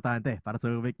yung importante para sa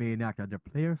UBECManiac. Their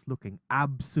players looking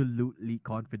absolutely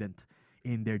confident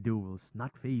in their duels.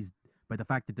 Not fazed by the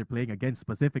fact that they're playing against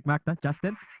Pacific Macta.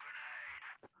 Justin,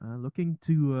 looking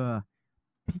to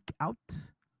peek out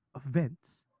of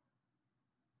vents.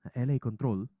 LA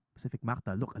control. Pacific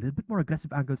Macta. Look, a little bit more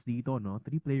aggressive angles dito, no?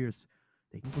 3 players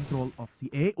taking control of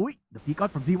CA. Uy! The peek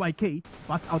out from ZYK.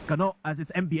 Spots out Kano as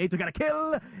it's MBA to get a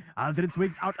kill. Aldrin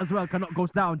swings out as well. Kano goes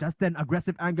down. Justin,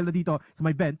 aggressive angle na dito sa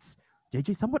may vents.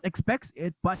 JJ somewhat expects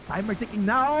it, but timer ticking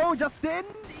now. Justin,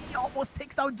 he almost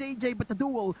takes down JJ, but the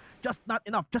duel just not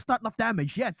enough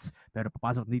damage yet. Pero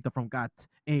papasok dito from Cat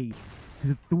A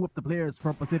to two of the players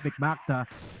from Pacific Macta.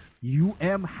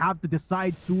 have to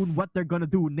decide soon what they're gonna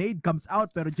do. Nade comes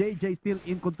out, pero JJ still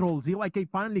in control. ZYK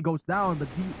finally goes down, but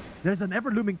there's an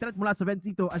ever-looming threat mula sa Vents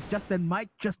dito as Justin might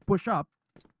just push up.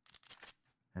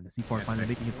 And the C4 finally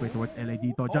making its way towards LA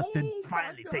dito. Justin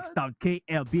finally takes down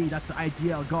KLB. That's the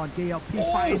IGL gone.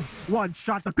 KLB finds one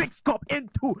shot. The quick scope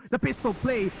into the pistol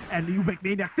play. And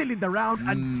UBECManiac still in the round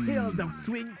until the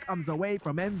swing comes away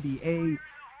from MBA.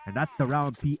 And that's the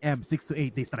round. PM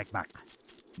 6-8. They strike back.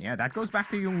 Yeah, that goes back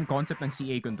to yung concept ng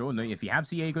CA control. No? If you have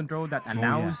CA control, that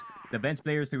allows the bench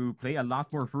players to play a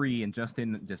lot more free. And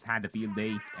Justin just had a field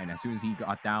day. And as soon as he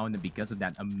got down, because of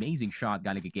that amazing shot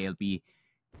galing kay KLB,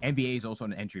 NBA is also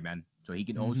an entry man, so he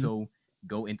can also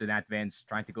go into that Vents,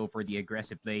 trying to go for the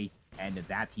aggressive play, and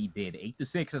that he did.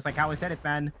 8-6, just like how I said it,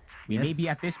 man. We may be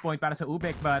at this point para sa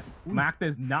UBEC, but Macta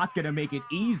is not gonna make it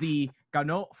easy.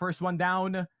 Kano, first one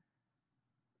down,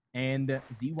 and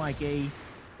ZYK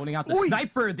pulling out the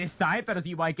sniper this time, pero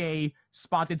ZYK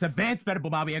spotted sa Vents, pero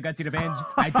bumawi agad si Revenge.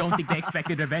 I don't think they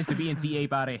expected Revenge to be in CA,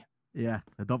 pare. Yeah,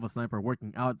 the double sniper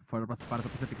working out para sa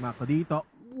Pacific Macta dito.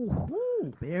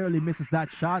 Barely misses that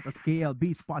shot as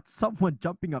KLB spots someone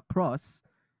jumping across.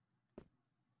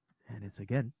 And it's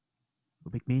again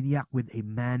UBECManiac with a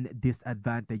man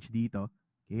disadvantage dito.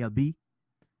 KLB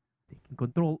taking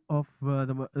control of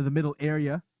the middle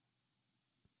area.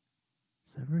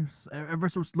 Ever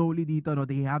so slowly dito, no,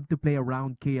 they have to play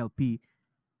around KLP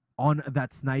on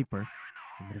that sniper.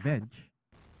 And Revenge,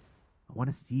 I want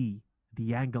to see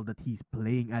the angle that he's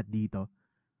playing at dito.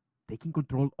 Taking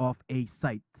control of a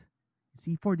site.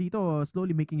 C4 dito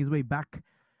slowly making his way back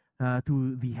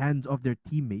to the hands of their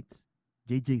teammates.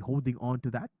 JJ holding on to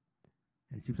that.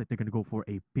 And it seems like they're going to go for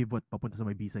a pivot papunta sa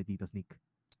may B-side dito, Sneak.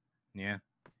 Yeah.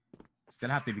 Still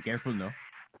have to be careful, no?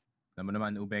 Naman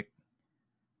naman, UBEC.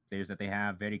 Players that they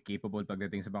have, very capable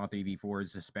pagdating sa mga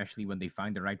 3v4s, especially when they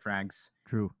find the right frags.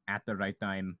 True. At the right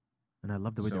time. And I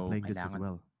love the way they're playing this as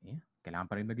well. Yeah. Kailangan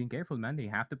pa rin maging careful, man. They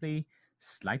have to play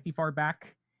slightly far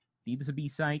back. Dito sa B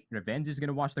site, Revenge is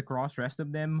gonna watch the cross. Rest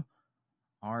of them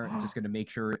are just gonna make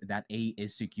sure that A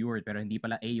is secured. Pero hindi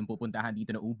pala A yung pupuntahan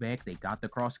dito na UBEC. They got the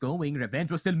cross going.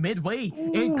 Revenge was still midway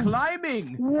in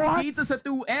climbing dito sa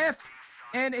 2F.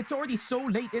 And it's already so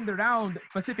late in the round.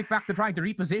 Pacific Macta trying to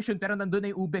reposition, pero nandun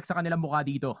na yung UBEC sa kanilang mukha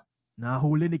dito.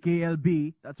 Nahuli ni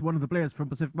KLB. That's one of the players from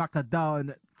Pacific Macta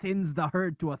down. Thins the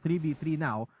herd to a 3v3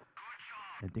 now.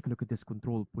 And take a look at this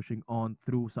control pushing on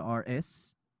through sa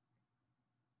RS.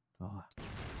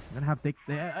 I'm gonna have to take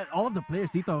all of the players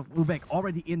dito UBEC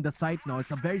already in the site now. It's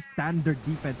a very standard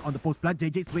defense on the post plant.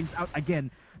 JJ swings out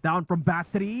again. Down from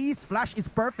batteries. Flash is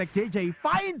perfect. JJ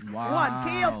finds one.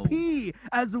 KLP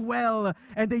as well.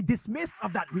 And they dismiss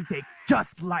of that retake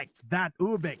just like that.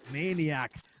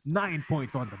 UBECManiac 9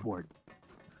 points on the board.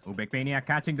 UBECManiac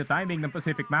catching the timing ng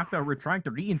Pacific Macta. We're trying to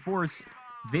reinforce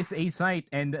this A site,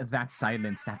 and that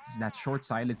silence, that short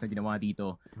silence na ginawa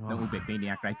dito ng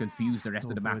UBECManiac, right, confused the rest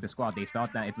of the Macta squad. They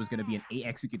thought that it was going to be an A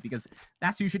execute because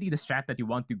that's usually the strat that you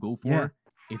want to go for. Yeah.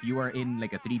 If you are in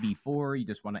like a 3v4, you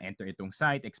just want to enter itong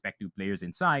site, expect 2 players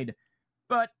inside.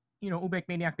 But, you know,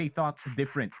 UBECManiac, they thought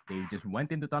different. They just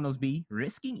went into tunnels B,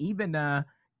 risking even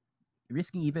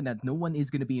that no one is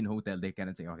going to be in hotel. They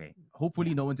kind of say, okay,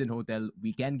 hopefully no one's in hotel.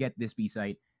 We can get this B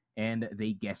site. And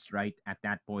they guessed right at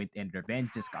that point. And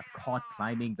Revenge just got caught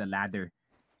climbing the ladder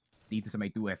dito sa may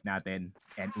 2F natin.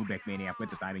 And UBECManiac with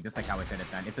the timing, just like how I said it,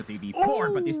 man. It's a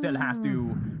 3v4, but they still have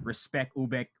to respect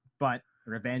UBEC. But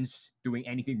Revenge doing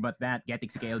anything but that, getting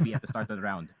si KLB at the start of the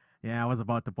round. Yeah, I was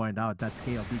about to point out that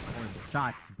KLB calling the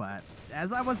shots, but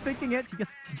as I was thinking it, he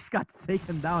just got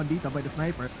taken down dito by the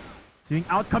sniper. Swing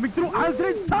out, coming through.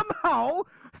 Aldrin somehow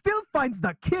still finds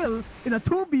the kill in a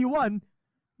 2v1.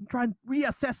 Try and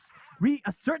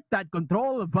reassert that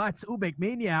control, but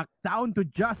UBECManiac down to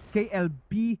just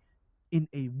KLB in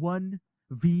a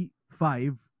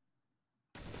 1v5.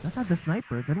 That's not the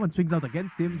sniper. If anyone swings out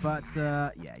against him, but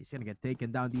yeah, he's gonna get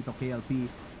taken down dito. KLB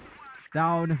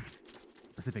down.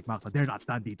 Pacific Macta, they're not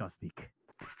done dito, Sneak.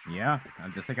 Yeah,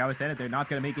 just like I said, they're not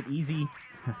gonna make it easy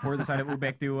for the side of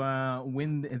UBEC to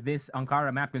win this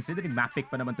Ankara map, considering map pick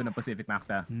pa naman to ng Pacific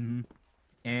Macta.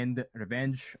 And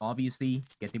Revenge, obviously,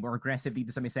 getting more aggressive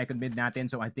dito sa may second mid natin.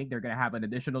 So I think they're gonna have an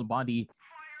additional body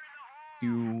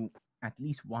to at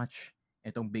least watch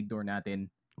itong big door natin.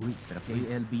 Pero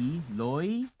KLB,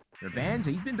 Loy, Revenge,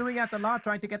 he's been doing that a lot,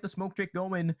 trying to get the smoke trick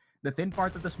going. The thin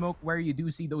part of the smoke where you do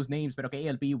see those names. Pero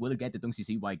KLB will get itong si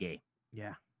CYK.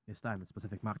 Yeah. This time, it's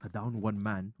Pacific Macta down one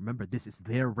man. Remember, this is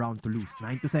their round to lose.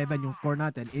 9-7 yung score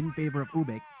natin in favor of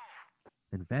UBEC.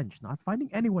 And Venge not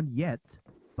finding anyone yet.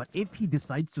 But if he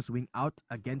decides to swing out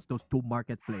against those two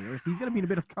market players, he's going to be in a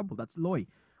bit of trouble. That's Loy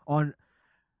on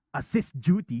assist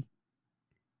duty.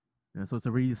 So it's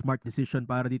a really smart decision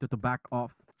para dito to back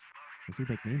off. The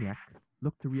UBECManiac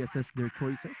look to reassess their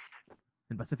choices.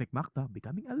 And Pacific Macta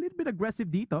becoming a little bit aggressive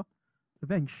dito.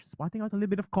 Venge spotting out a little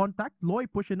bit of contact. Loy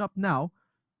pushing up now.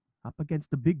 Up against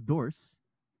the big doors.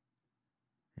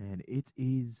 And it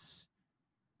is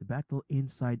the battle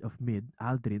inside of mid.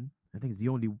 Aldrin, I think, is the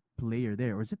only player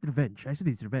there. Or is it Revenge? I said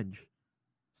it's Revenge.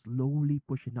 Slowly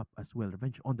pushing up as well.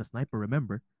 Revenge on the sniper,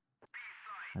 remember.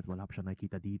 At wala pa siya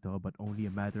nakita dito, but only a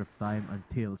matter of time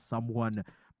until someone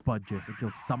budges,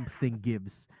 until something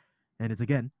gives. And it's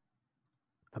again,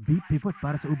 a B pivot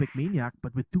para sa UBECManiac,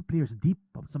 but with two players deep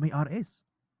sa may RS.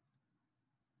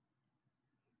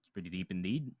 It's pretty deep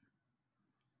indeed.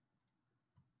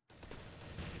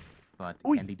 But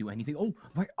can they do anything? Oh,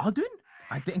 wait, Aldrin?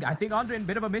 I think Aldrin,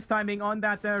 bit of a mistiming on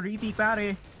that repeat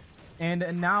pare.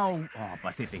 And now,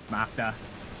 Pacific Macta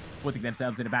putting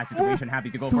themselves in a bad situation,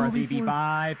 happy to go for a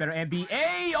 3v5. Pero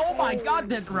NBA, oh my god,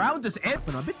 the ground is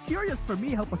empty. A bit curious for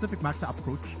me how Pacific Macta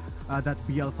approach that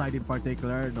BL side in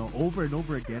particular. No, over and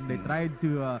over again, they tried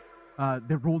to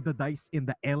they rolled the dice in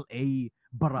the LA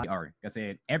barrage.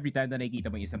 Kasi every time na nakikita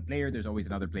mo isang player, there's always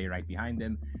another player right behind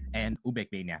them. And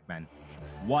UBECManiac, man,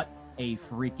 what a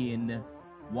freaking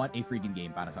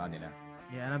game para sa kanila.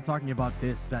 Yeah, and I'm talking about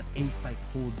this, that A-site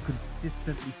hold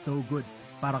consistently so good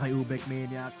para kay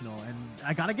UBECManiac, no? And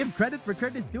I gotta give credit for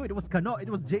credit's due. It was Kano, it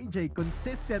was JJ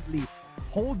consistently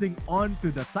holding on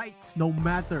to the sites no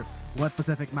matter what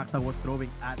Pacific Macta was throwing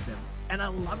at them. And I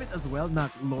love it as well, not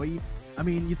Loy. I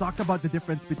mean, you talked about the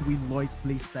difference between Loy's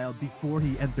playstyle before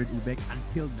he entered UBEC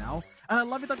until now. And I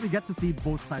love it that we get to see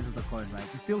both sides of the coin, right?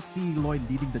 We still see Loy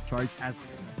leading the charge as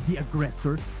the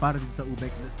aggressor para din sa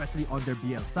UBEC, especially on their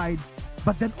BL side.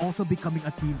 But then also becoming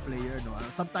a team player. No?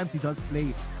 Sometimes he does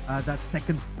play that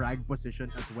second frag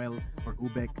position as well for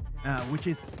UBEC, which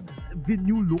is the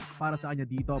new look para sa kanya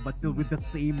dito, but still with the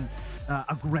same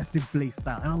aggressive play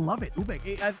style. And I love it.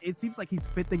 UBEC, it seems like he's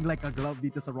fitting like a glove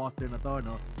dito sa roster na to,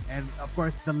 no? And of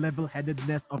course, the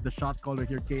level-headedness of the shot caller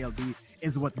here, KLB,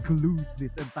 is what glues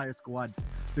this entire squad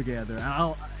together.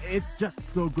 And it's just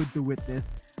so good to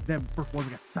witness them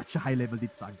performing at such a high level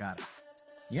dito sa Ankara.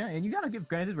 Yeah, and you gotta give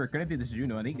credit where credit is due.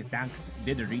 I think Tanks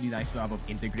did a really nice job of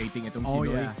integrating itong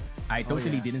Pinoy. Yeah. I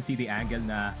totally didn't see the angle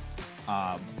na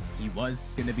he was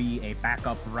gonna be a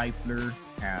backup rifler,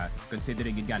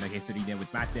 considering yung history niya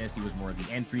with Macta. He was more of the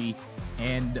entry,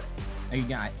 and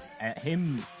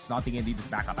him slotting in dito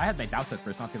sa backup. I had my doubts at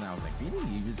first, not gonna. I was like, really?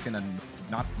 You're just gonna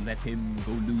not let him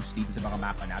go loose dito sa mga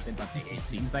mapa natin? But it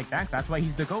seems like Tanks. That's why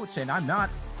he's the coach, and I'm not.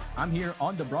 I'm here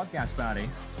on the broadcast, pare.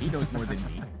 He knows more than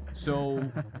me. So,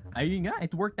 ayun nga,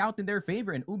 it worked out in their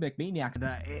favor, and UBECManiac,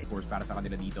 of course, para sa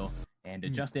kanila dito. And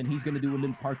Justin, he's gonna do a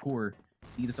little parkour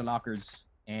dito sa lockers,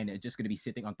 and just gonna be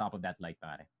sitting on top of that light,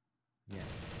 pare. Yeah.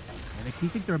 And a key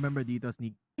thing to remember dito,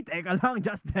 Sneak. Teka lang,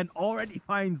 Justin already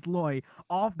finds Loy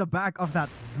off the back of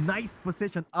that nice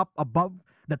position up above.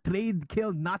 The trade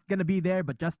kill not gonna be there,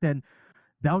 but Justin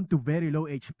down to very low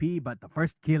HP, but the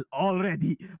first kill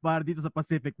already para dito sa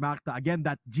Pacific Macta. Again,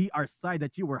 that GR side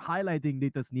that you were highlighting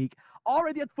dito, Sneak,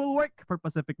 already at full work for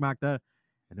Pacific Macta.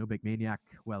 And UBECManiac,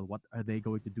 well, what are they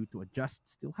going to do to adjust?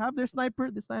 Still have their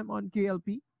sniper, this time on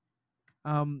KLP.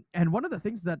 And one of the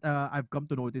things that I've come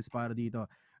to notice para dito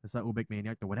sa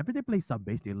UBECManiac, whenever they play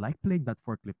sub-base, they like playing that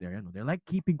forklift area. No? They like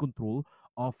keeping control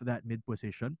of that mid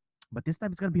position. But this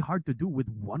time it's going to be hard to do with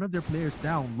one of their players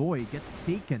down. Loy gets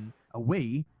taken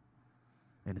away.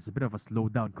 And it's a bit of a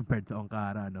slowdown compared to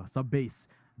Ankara. No? Sub-base,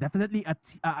 definitely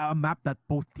a map that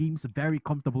both teams are very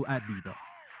comfortable at dito.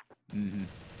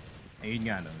 Ayun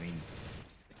nga, no? I mean,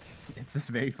 it's just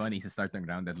very funny sa start ng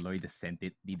round that Loy just sent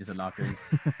it dito sa lockers.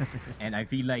 And I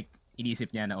feel like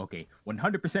inisip niya na, okay,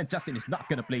 100% Justin is not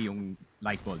gonna play yung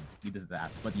light bulb dito sa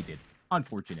taas. But he did.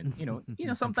 Unfortunate. You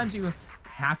know, sometimes you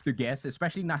have to guess,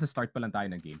 especially nasa start pa lang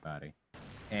tayo ng game, pare.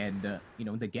 And,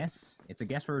 the guess, it's a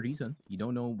guess for a reason. You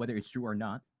don't know whether it's true or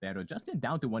not. Pero Justin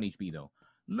down to 1 HP, though.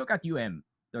 Look at UM.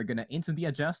 They're gonna instantly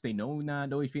adjust. They know na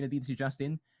low HP na dito si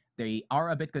Justin. They are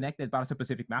a bit connected para sa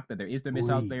Pacific Macta. There is the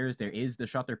missile players. There is the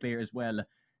shutter player as well,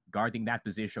 guarding that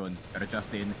position. Pero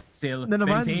Justin, still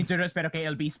very dangerous. Pero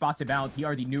KLB spots him out. He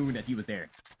already knew that he was there.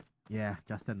 Yeah,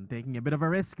 Justin taking a bit of a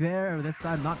risk there. This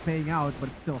time not paying out, but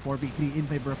it's still 4v3 in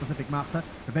favor of Pacific Macta.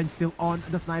 Revenge still on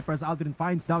the sniper as Aldrin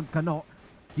finds down Kano.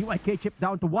 DYK chip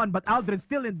down to 1, but Aldrin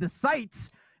still in the sights.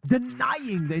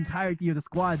 denying the entirety of the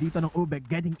squad dito ng UBEC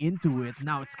getting into it.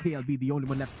 Now it's KLB, the only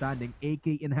one left standing,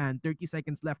 AK in hand, 30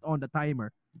 seconds left on the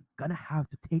timer. Gonna have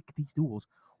to take these duels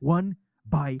one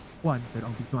by one. Pero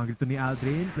ang big angle ni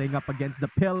Aldrin, playing up against the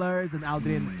pillars, and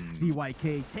Aldrin,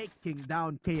 ZYK taking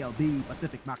down KLB,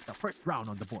 Pacific Macta, first round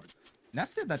on the board.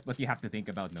 That's what you have to think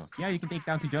about, no? Yeah, you can take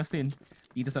down si Justin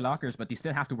dito sa lockers, but you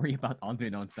still have to worry about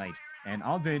Aldrin on site. And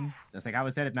Aldrin, just like how I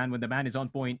said it, man, when the man is on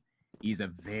point, he's a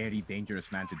very dangerous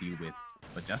man to deal with.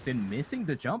 But Justin missing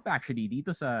the jump actually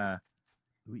dito sa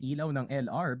ilaw ng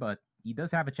LR, but he does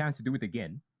have a chance to do it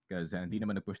again because hindi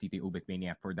naman nag-push dito yung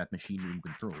UBECManiac for that machine room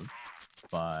control.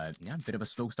 But yeah, a bit of a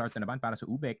slow start na naman para sa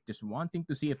UBEC, just wanting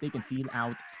to see if they can feel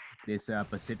out this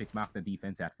Pacific Macta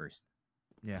defense at first.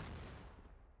 Yeah.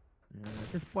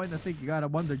 At this point, I think you gotta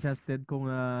wonder, Justin, kung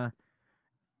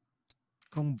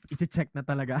i-check na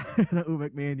talaga ng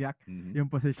UBECManiac yung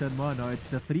position mo, no? It's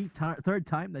the third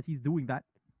time that he's doing that.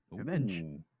 Revenge.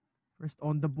 First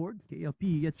on the board,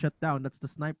 KLP gets shut down. That's the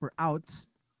sniper out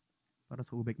para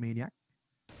sa UBECManiac.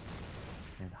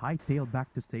 And hightail back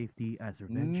to safety as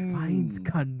Revenge finds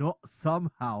Kano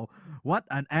somehow. What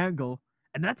an angle.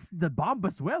 And that's the bomb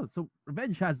as well. So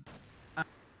Revenge has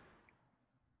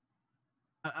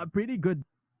a pretty good...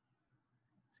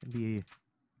 It's going to be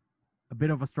a bit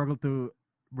of a struggle to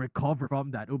recover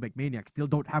from that. UBECManiac still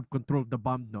don't have control of the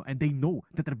bomb, no, and they know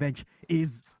that Revenge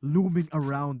is looming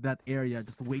around that area,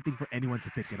 just waiting for anyone to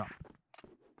pick it up.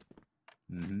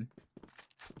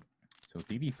 So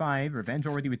 3v5, Revenge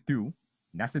already with 2.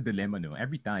 That's the dilemma, no?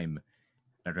 Every time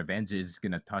that Revenge is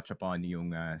gonna touch upon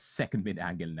yung second mid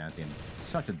angle natin,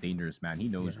 such a dangerous man. He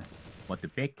knows what to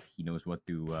pick. He knows what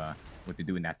to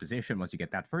do in that position once you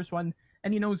get that first one,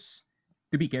 and he knows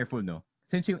to be careful, no?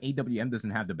 Since yung AWM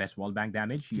doesn't have the best wallbang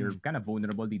damage, you're kind of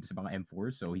vulnerable dito sa mga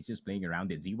M4s, so he's just playing around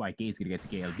it. ZYK is gonna get to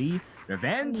KLB.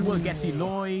 Revenge will get si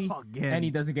Loy, and he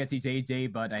doesn't get si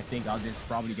JJ, but I think Aldrin's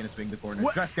probably gonna swing the corner.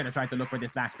 Just gonna try to look for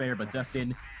this last player, but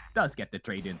Justin does get the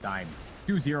trade in time.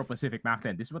 2-0 Pacific Macta,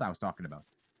 and this is what I was talking about.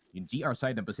 In GR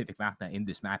side of Pacific Macta in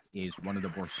this map is one of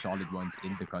the more solid ones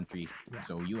in the country,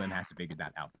 so UM has to figure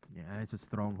that out. Yeah, it's a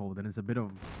stronghold, and it's a bit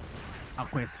of a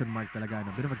question mark talaga,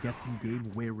 a bit of a guessing game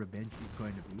where Revenge is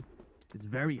going to be. It's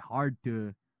very hard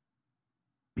to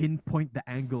pinpoint the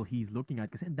angle he's looking at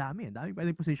kasi ang dami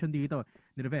pwedeng position dito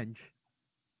ni Revenge.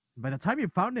 By the time you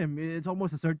found him, it's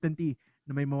almost a certainty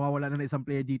na may mawawala na isang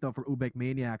player dito for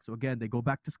UBECManiac. So again, they go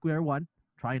back to square one,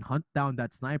 try and hunt down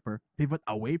that sniper, pivot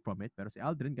away from it. Pero si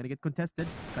Aldrin gonna get contested.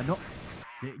 Kano,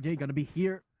 JJ gonna be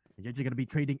here. JJ gonna be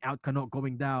trading out Kano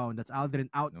going down. That's Aldrin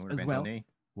out as well.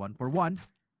 1 for 1.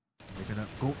 They're gonna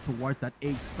go towards that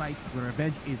A site where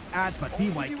Revenge is at, but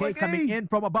ZYK coming in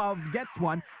from above gets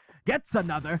one, gets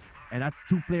another, and that's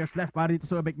 2 players left. Para dito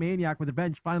sa UBECManiac with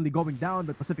Revenge finally going down,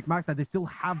 but Pacific Macta, they still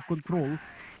have control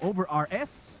over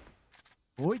RS.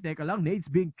 Uy, teka lang, nades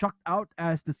being chucked out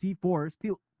as the C4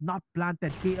 still not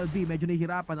planted. KLB medyo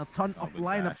nahihirapan, a ton of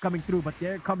lineup coming through, but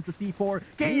there comes the C4.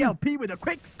 KLP with a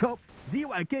quick scope.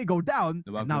 ZYK go down.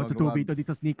 And now it's a 2v2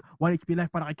 dito sneak. 1 HP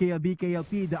left para kay KLB.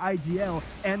 KLP, the IGL,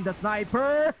 and the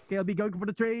sniper. KLB going for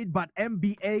the trade, but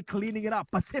MBA cleaning it up.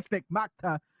 Pacific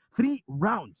Macta, 3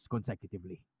 rounds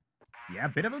consecutively. Yeah, a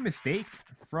bit of a mistake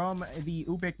from the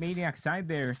UBECManiac side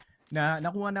there.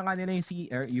 Nakuha na nga nila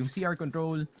yung CR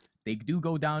control. They do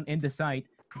go down in the site,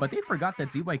 but they forgot that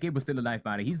ZYK was still alive,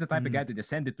 pare. He's the type of guy to just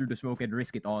send it through the smoke and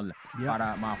risk it all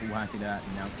para makakuha sila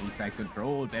ng A-side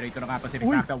control. Pero ito na nga Pacific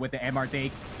Macta with the MR take,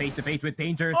 face-to-face with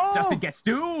danger. Justin gets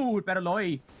 2, pero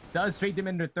Loy does trade him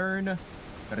in return.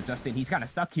 Pero Justin, he's kind of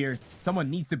stuck here.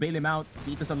 Someone needs to bail him out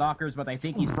dito sa lockers, but I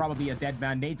think he's probably a dead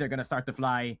man. Nades are gonna start to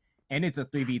fly, and it's a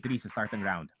 3v3 to start the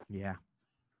round. Yeah.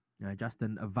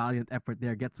 Justin, a valiant effort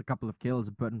there, gets a couple of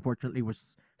kills, but unfortunately was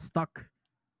stuck.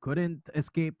 Couldn't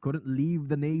escape, couldn't leave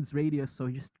the nades radius, so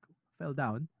he just fell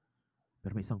down.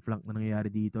 Pero may isang flank na nangyayari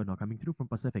dito, no? Coming through from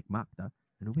Pacific Macta.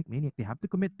 And UBECManiac, they have to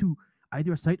commit to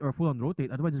either a site or a full-on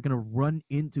rotate, otherwise it's gonna run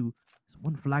into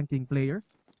one flanking player.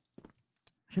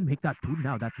 Should make that 2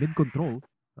 now, that mid-control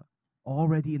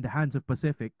already in the hands of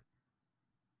Pacific.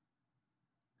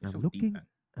 I'm looking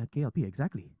at KLP,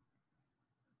 exactly.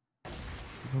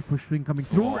 No push swing coming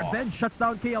through. Revenge shuts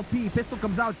down KLP. Pistol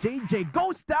comes out. JJ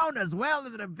goes down as well.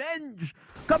 And Revenge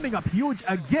coming up huge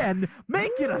again.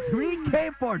 Make it a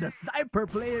 3K for the sniper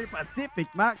player, Pacific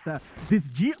Macta. This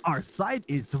GR side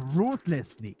is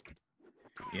ruthless, Sneak.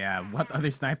 Yeah, what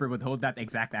other sniper would hold that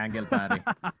exact angle, pare?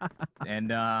 And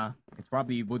it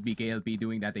probably would be KLP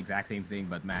doing that exact same thing.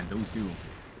 But man, those two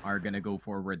are going to go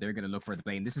forward. They're going to look for the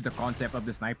play. And this is the concept of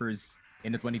the snipers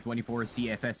in the 2024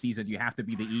 CFS season, you have to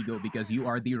be the ego because you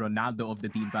are the Ronaldo of the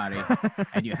team, pare.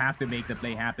 And you have to make the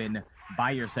play happen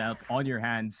by yourself, on your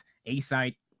hands.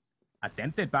 A-site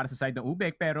attempted para sa side ng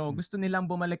UBEC, pero gusto nilang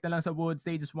bumalik na lang sa woods.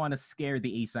 They just want to scare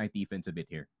the A-side defense a bit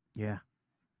here. Yeah.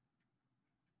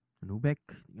 And UBEC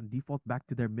can default back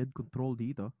to their mid control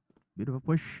dito. Bit of a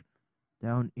push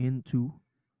down into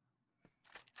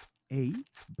A,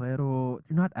 pero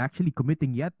they're not actually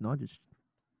committing yet, no? Just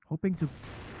hoping to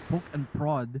poke and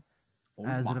prod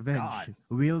as Revenge.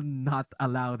 Will not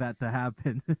allow that to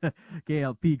happen.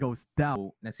 KLP goes down.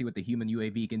 So, let's see what the human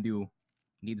UAV can do.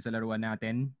 Dito sa laruan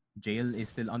natin, Jail is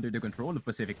still under the control of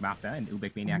Pacific Macta, and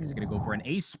UBECManiac is going to go for an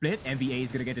ace split. MVA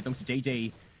is going to get itong si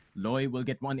JJ. Loy will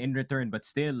get one in return, but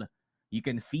still, you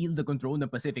can feel the control ng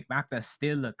Pacific Macta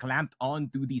still clamped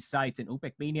onto these sites. And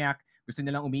UBECManiac, gusto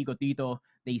nilang umigot dito.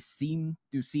 They seem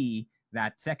to see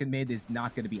that second mid is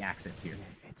not going to be accessed here.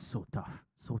 Yeah, it's so tough.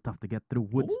 So tough to get through.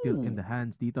 Woods still in the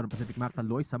hands dito ng Pacific Macta.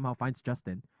 Loy somehow finds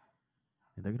Justin.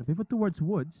 And they're going to pivot towards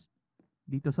Woods.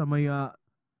 Dito sa may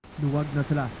luwag na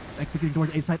sila. Executing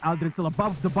towards A side. Aldrin still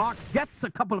above the box. Gets a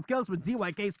couple of kills with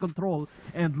ZYK's control.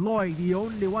 And Loy, the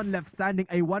only one left standing.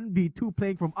 A 1v2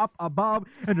 playing from up above.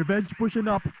 And Revenge pushing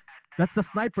up. That's the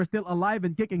sniper still alive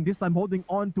and kicking. This time holding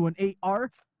on to an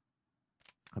AR.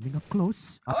 Coming up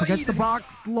close. Up against the box.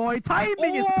 Loy.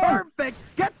 Timing is perfect.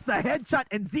 Gets the headshot.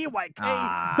 And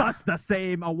ZYK does the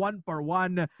same. A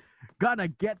 1-for-1. Gonna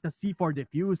get the C4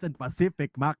 defused, and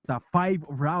Pacific Macta 5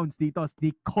 rounds dito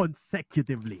sneak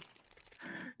consecutively.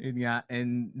 Yeah,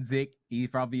 and Zik, he's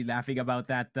probably laughing about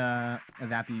that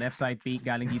that left side peek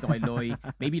galing dito kay Loy.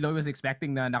 Maybe Loy was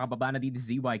expecting na nakababa na dito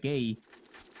si ZYK,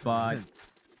 but...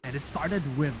 And it started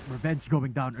with Revenge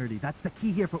going down early. That's the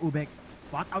key here for UBEC.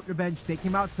 Spot out Revenge, take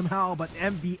him out somehow, but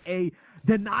MBA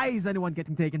denies anyone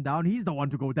getting taken down. He's the one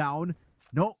to go down.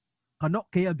 No, Kano,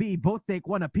 KLB, both take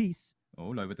one apiece. Oh,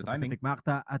 Loy with the timing. Pacific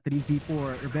Macta at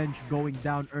 3v4. Revenge going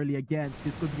down early again.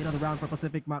 This could be another round for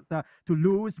Pacific Macta to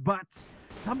lose, but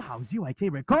somehow ZYK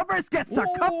recovers, gets a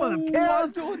couple of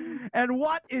kills. And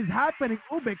what is happening?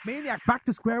 UBECManiac back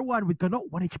to square one with Kano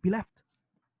 1 HP left.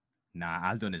 Nah,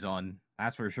 Aldon is on.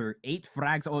 That's for sure. 8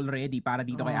 frags already para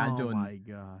dito kay Aldon. Oh my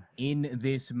God. In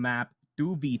this map,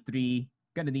 2v3.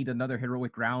 Gonna need another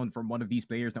heroic round from one of these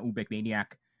players na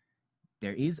UBECManiac.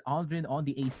 There is Aldrin on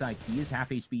the A side. He is half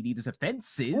HP dito sa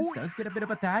fences. Does get a bit of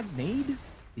a tag. Nade.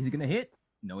 Is it gonna hit?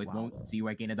 No, it won't.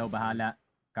 ZYK na daw bahala.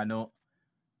 Kano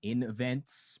in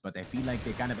vents. But I feel like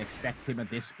they kind of expect him at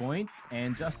this point.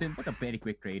 And Justin, what a very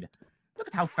quick trade. Look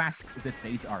at how fast the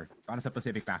trades are para sa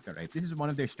Pacific Macta, right? This is one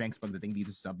of their strengths pagdating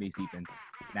dito sa sub-base defense.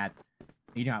 That,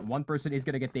 you know, one person is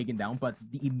gonna get taken down, but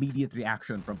the immediate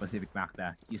reaction from Pacific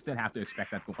Macta, you still have to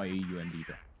expect that kung kayo UN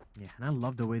dito. Yeah, and I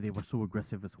love the way they were so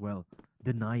aggressive as well,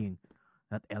 denying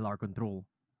that LR control.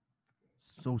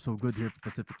 So good here for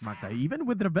Pacific Macta. Even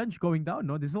with Revenge going down,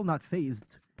 no, they're still not phased.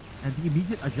 And the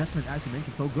immediate adjustment, as you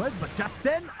mentioned, so good. But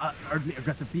Justin, early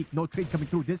aggressive peak, no trade coming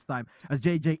through this time, as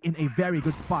JJ in a very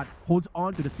good spot holds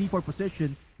on to the C4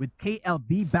 position with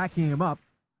KLB backing him up.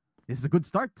 This is a good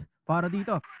start para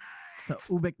dito sa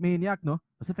UBECManiac, no?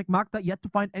 Pacific Macta yet to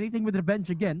find anything with Revenge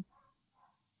again.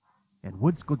 And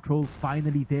Woods control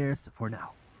finally theirs for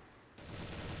now.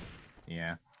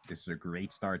 Yeah, this is a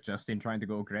great start. Justin trying to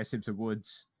go aggressive to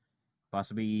Woods.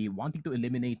 Possibly wanting to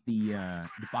eliminate the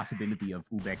possibility of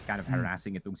UBEC kind of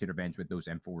harassing itong si Revenge with those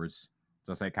M4s.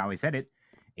 So it's like how I said it,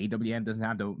 AWM doesn't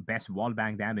have the best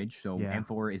wallbang damage, so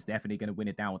M4 is definitely going to win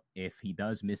it out if he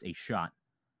does miss a shot.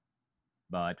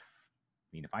 But,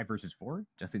 I mean, 5 versus 4,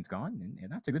 Justin's gone,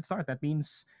 and that's a good start. That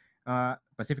means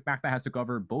Pacific Macta has to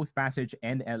cover both Passage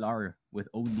and LR with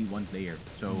only one player.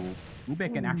 So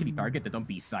UBEC can actually target the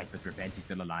Dumpy site, but Revenge is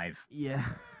still alive. Yeah.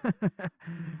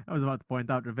 I was about to point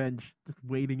out Revenge just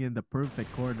waiting in the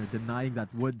perfect corner, denying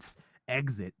that Woods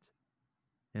exit.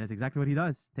 And that's exactly what he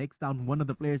does. Takes down one of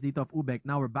the players dito of UBEC.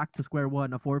 Now we're back to square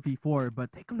one, a 4v4.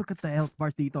 But take a look at the health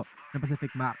bars dito ng Pacific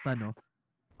Macta, no?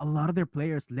 A lot of their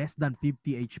players less than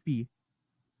 50 HP.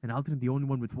 And Aldrin the only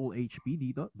one with full HP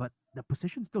dito. But the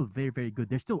position's still very good.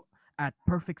 They're still at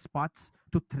perfect spots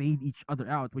to trade each other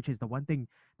out, which is the one thing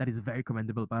that is very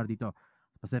commendable para dito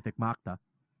Pacific Macta.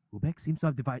 UBEC seems to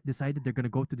have decided they're going to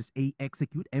go to this A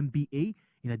execute MBA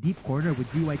in a deep corner with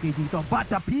ZYK dito. But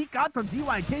the peek out from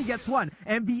ZYK gets one.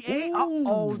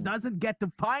 MBA, doesn't get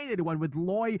to find anyone with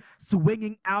Loy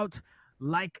swinging out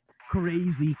like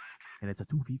crazy. And it's a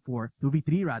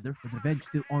 2v3 rather, with Revenge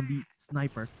still on the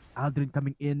sniper. Aldrin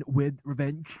coming in with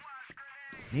Revenge.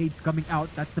 Nades coming out.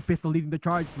 That's the pistol leading the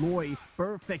charge. Loy,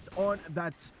 perfect on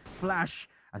that flash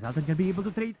As Aldrin can be able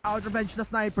to trade out Revenge the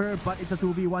sniper, but it's a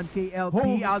 2v1 KLP.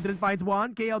 Oh. Aldrin finds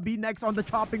one. KLB next on the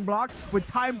chopping block with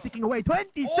time ticking away. 20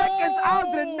 seconds.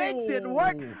 Aldrin makes it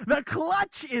work. The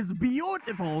clutch is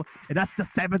beautiful. And that's the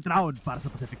 7th round para sa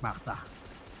Pacific Macta.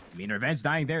 I mean, Revenge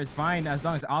dying there is fine as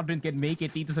long as Aldrin can make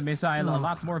it dito sa missile. A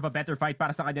lot more of a better fight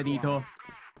para sa kanya dito.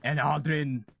 And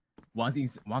Aldrin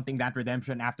wanting that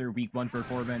redemption after week 1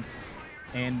 performance.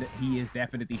 And he is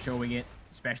definitely showing it.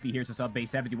 Especially here sa sub-base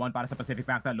 71 para sa Pacific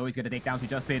Macta. Loy's gonna take down si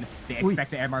Justin. They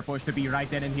expect the MR push to be right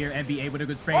then and here. NBA with a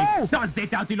good spray. Does take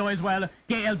down si Loy as well.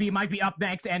 KLB might be up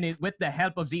next. And with the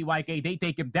help of ZYK, they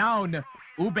take him down.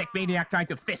 UBECManiac trying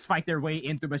to fist fight their way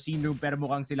into Machine Room. Pero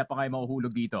mukhang sila pa kayo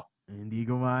mahuhulog dito. Hindi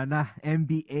gumana.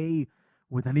 NBA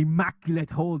with an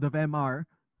immaculate hold of MR.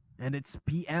 And it's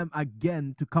PM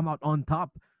again to come out on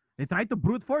top. They tried to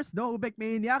brute force, no,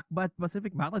 UBECManiac, but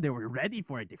Pacific Macta, they were ready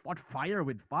for it. They fought fire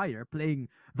with fire, playing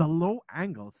the low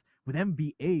angles with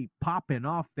MBA popping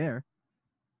off there.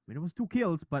 I mean, it was 2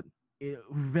 kills, but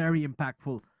very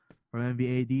impactful from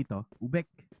MBA dito. UBEC,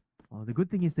 well, the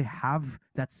good thing is they have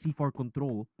that C4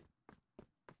 control,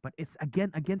 but it's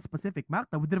again against Pacific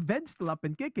Macta with Revenge still up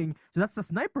and kicking, so that's the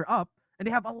sniper up, and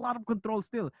they have a lot of control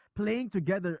still. Playing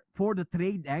together for the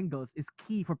trade angles is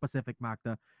key for Pacific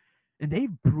Macta. And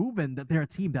they've proven that they're a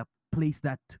team that plays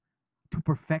that to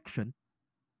perfection.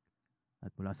 At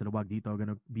mula sa luwag dito,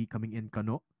 gonna be coming in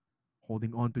Kano.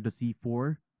 Holding on to the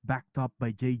C4. Backed up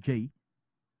by JJ.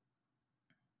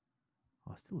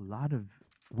 Oh, still a lot of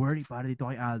worry para dito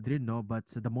kay Aldrin, no? But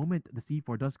the moment the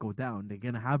C4 does go down, they're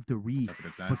gonna have to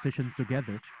re-positions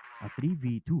together. A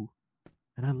 3v2.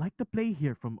 And I like the play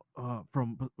here from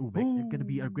UBEC. They're gonna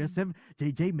be aggressive.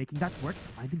 JJ making that work.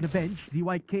 Finding Revenge.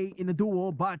 ZYK in a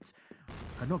duo, but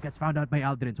Kano gets found out by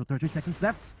Aldrin. So 30 seconds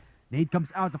left. Nade comes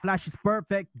out. The flash is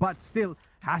perfect, but still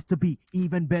has to be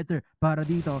even better para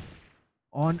dito.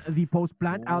 On the post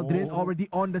plant, Aldrin already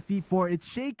on the C4. It's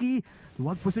shaky. The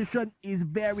one position is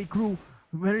very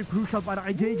crucial para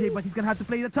kay JJ, but he's gonna have to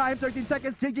play the time. 13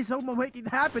 seconds. JJ so making it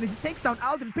happen. He takes down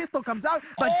Aldrin. Pistol comes out,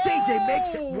 but JJ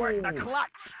makes it work. The clutch.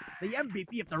 The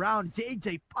MVP of the round.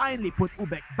 JJ finally put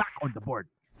UBEC back on the board.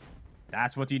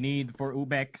 That's what you need for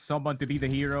UBEC. Someone to be the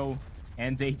hero.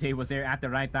 And JJ was there at the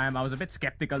right time. I was a bit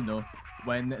skeptical, no,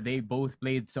 when they both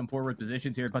played some forward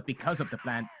positions here. But because of the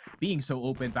plant being so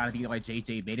open, para dito kay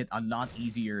JJ made it a lot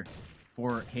easier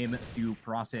for him to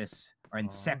process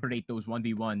and separate those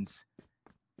 1v1s.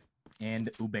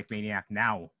 And UBECManiac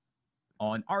now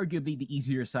on arguably the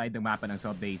easier side ng mapa ng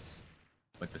sub-base.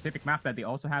 But Pacific Macta, they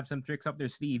also have some tricks up their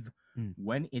sleeve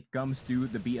when it comes to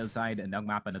the BL side ng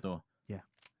mapa na to. Yeah.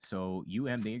 So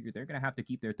UM, they're gonna have to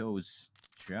keep their toes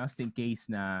just in case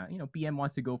na, you know, PM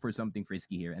wants to go for something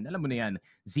frisky here. And alam mo na yan,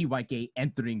 ZYK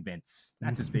entering vents.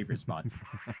 That's his favorite spot.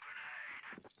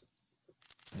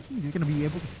 I think you're gonna be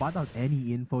able to spot out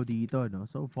any info dito, no?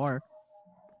 So far,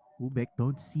 UBEC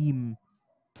don't seem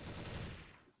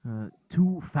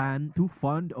too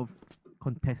fond of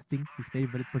contesting his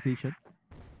favorite position.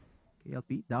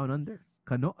 KLP down under.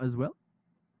 Kano as well.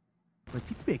 But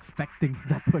seem to be expecting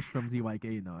that push from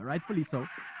ZYK, no? Rightfully so.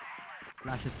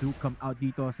 Flashes do come out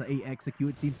dito sa A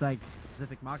execute. Seems like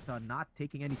Pacific Macta not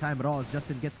taking any time at all as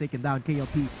Justin gets taken down.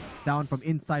 KLP down from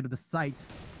inside of the site.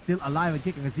 Still alive and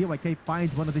kicking as ZYK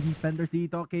finds one of the defenders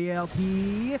dito.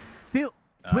 KLP still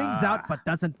swings out but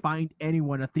doesn't find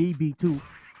anyone. A 3v2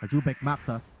 as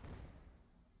UBECMacta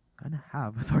gonna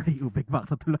have. Sorry,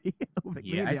 UBECMacta tuloy.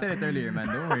 Yeah, I said it earlier, man.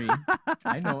 Don't worry.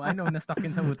 I know, na-stuck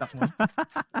in sa utak mo.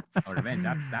 Oh, Revenge.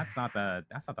 That's not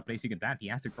the place you can plant. He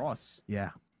has to cross. Yeah.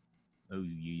 Oh,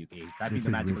 okay. That being the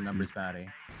magical numbers, pare.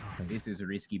 Okay. This is a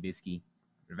risky bisky.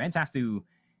 Revenge has to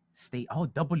stay. Oh,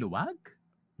 double luwag?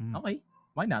 Okay.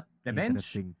 Why not? Revenge.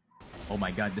 Oh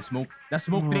my god, the smoke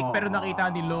trick. Pero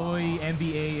nakita ni Loy,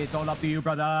 NBA, it's all up to you,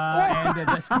 brother. And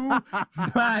the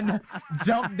two-man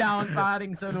jump down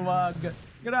paring sa luwag.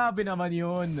 Grabe naman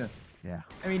yun. Yeah.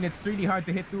 I mean, it's really hard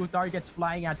to hit 2 targets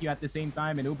flying at you at the same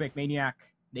time. And UBECManiac,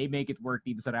 they make it work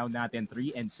dito sa round natin.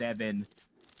 3 and 7.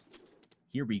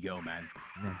 Here we go, man.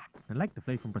 Yeah. I like the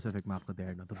play from Pacific Macta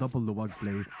there. No? The double luwag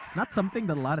play. Not something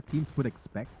that a lot of teams would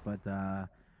expect, but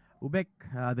UBEC,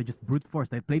 they just brute force.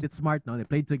 They played it smart, no? They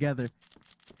played together.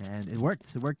 And it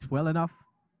worked. It worked well enough.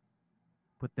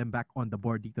 Put them back on the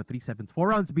board. Dito 3-7. 4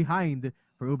 rounds behind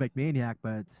for UBECManiac,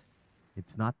 but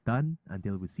it's not done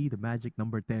until we see the magic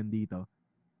number 10 dito.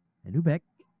 And UBEC,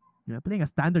 playing as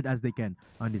standard as they can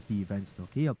on this defense. No?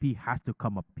 KLP has to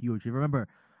come up huge. You remember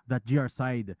that GR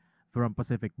side from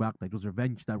Pacific Macta. It was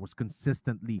Revenge that was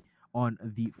consistently on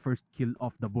the first kill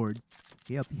off the board.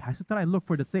 KLP has to try and look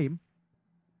for the same.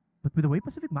 But with the way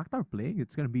Pacific Macta are playing,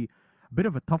 it's going to be bit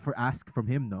of a tougher ask from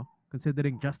him, no?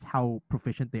 Considering just how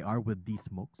proficient they are with these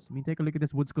smokes. I mean, take a look at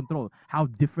this Woods control. How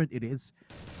different it is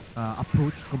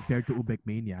approached compared to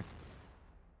UBECManiac.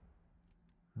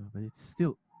 But it's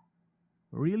still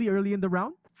really early in the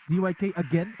round. ZYK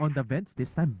again on the vents,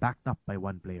 this time backed up by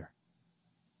one player.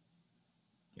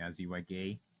 Yeah,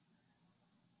 ZYK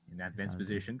in that vents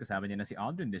position, kasama niya na si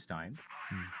Aldrin this time.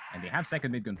 And they have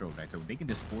second mid control, right? So they can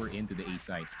just pour into the A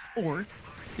side. Or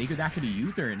they could actually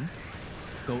U-turn,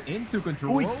 go into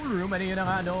control room, and yun na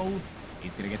nga, no.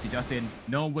 He's gonna get to Justin.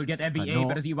 No, will get NBA, no.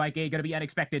 but ZYK gonna be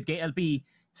unexpected. KLP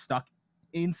stuck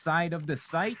inside of the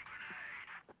site.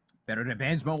 Pero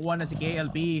revenge makuha na si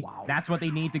KLP. Wow. That's what they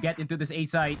need to get into this A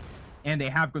site. And they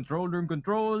have control room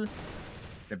control.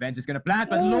 Revenge is gonna plant,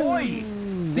 but Loy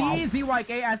sees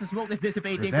ZYK as the smoke is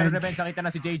dissipating. Pero Revenge nakita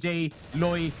na si JJ.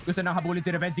 Loy gusto nang habulin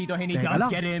si Revenge dito, and he does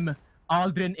get him.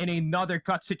 Aldrin in another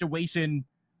cut situation.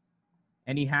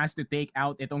 And he has to take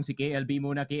out itong si KLB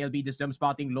muna. KLB just jump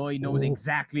spotting. Loy knows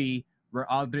exactly where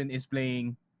Aldrin is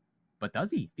playing. But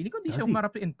does he? Feeling ko hindi siya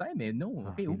umarap in time eh.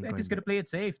 No. Okay, UBEC is gonna play it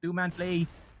safe. Two-man play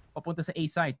papunta sa A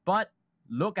side. But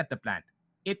look at the plant.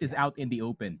 It is out in the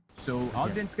open. So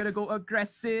Aldrin's gonna go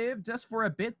aggressive just for a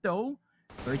bit though.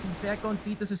 13 seconds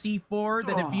dito sa C4.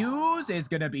 The defuse is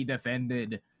gonna be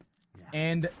defended.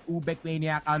 And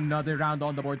UBECManiac, another round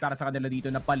on the board para sa kanila dito.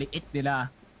 Napaliit nila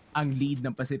ang lead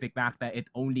ng Pacific Macta. It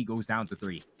only goes down to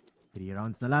 3. 3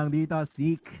 rounds na lang dito.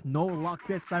 Seek. No luck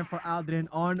this time for Aldrin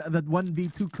on the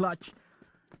 1v2 clutch.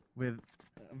 With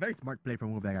a very smart play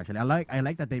from UBEC actually. I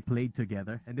like that they played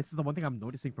together. And this is the one thing I'm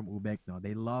noticing from UBEC. No,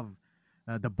 they love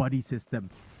the buddy system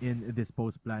in this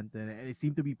post plant. They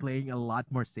seem to be playing a lot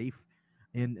more safe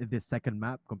in this second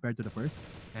map compared to the first.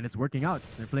 And it's working out.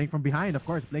 They're playing from behind, of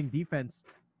course, playing defense.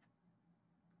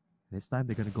 This time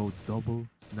they're going to go double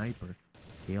sniper.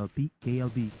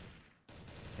 KLB.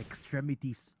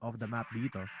 Extremities of the map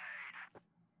dito.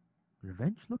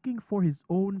 Revenge looking for his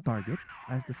own target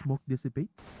as the smoke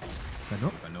dissipates.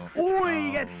 Kano. Oh,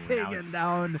 he gets taken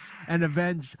down. And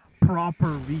Revenge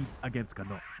proper read against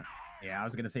Kano. Yeah, I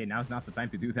was gonna say, now's not the time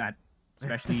to do that.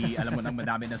 Especially, alam mo nang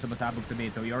madami na sumasabog sa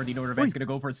mid. So you already know Revenge gonna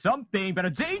go for something.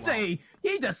 But JJ,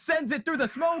 he just sends it through the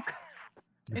smoke.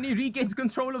 And he regains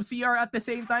control of CR at the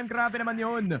same time. Grabe naman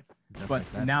yun. But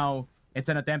now, it's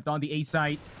an attempt on the A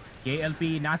site.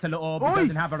 KLP nasa loob. He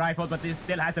doesn't have a rifle, but he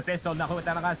still has a pistol. Nakuha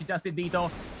na nga si Justin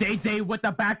dito. JJ with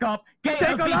the backup.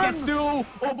 KLP gets through.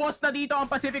 Ubos na dito ang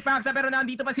Pacific Macta. Pero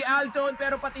nandito pa si Aljon.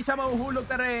 Pero pati siya mahuhulog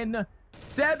na rin.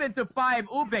 7-5,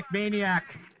 UBECManiac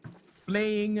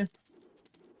playing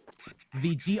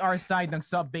the GR side ng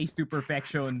sub-base to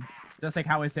perfection. Just like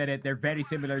how I said it, they're very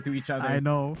similar to each other. I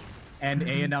know. And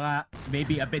ayun na nga,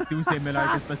 maybe a bit too similar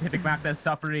because Pacific Macta is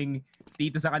suffering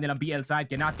dito sa kanilang BL side,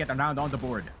 cannot get around on the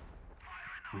board.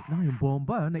 Wait lang, yung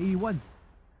bomba, naiwan.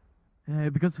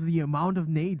 Because of the amount of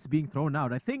nades being thrown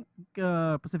out. I think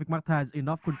Pacific Macta has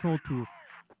enough control to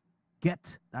get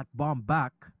that bomb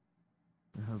back.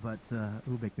 But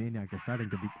UBECManiac are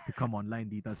starting to come online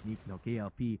dito. Sneak, no,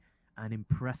 KLP, an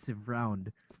impressive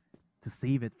round to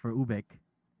save it for UBEC.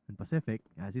 And Pacific,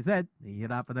 as you said,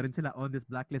 nahihirapan na rin sila on this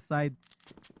blacklist side.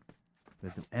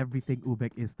 With everything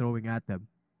UBEC is throwing at them.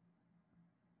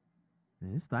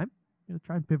 And this time, going to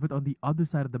try and pivot on the other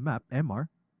side of the map, MR.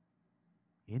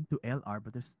 Into LR,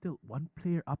 but there's still one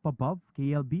player up above.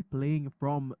 KLB playing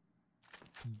from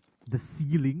the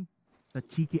ceiling. The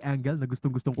cheeky angle na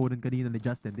gustong-gustong kunin kanina ni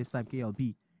Justin. This time,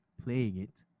 KLB playing it.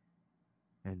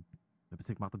 And the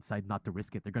Pacific Macta decide not to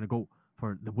risk it. They're going to go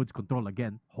for the Woods control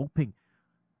again, hoping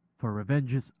for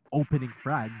Revenge's opening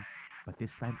frag. But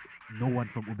this time, no one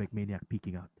from UBECManiac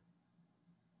peeking out.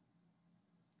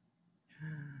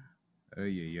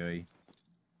 Ay.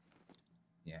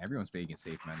 Yeah, everyone's playing it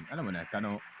safe, man. Alam mo na,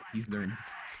 Kano, he's learned.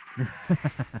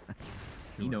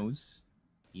 He knows.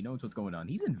 He knows what's going on.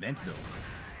 He's in vents, though.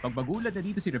 Pag magulat na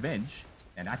dito si Revenge,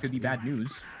 and that could be bad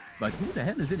news, but who the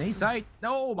hell is in A site?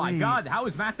 Oh my God, how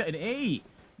is Macta in A?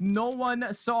 No one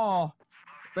saw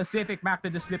Pacific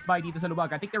Macta just slip by dito sa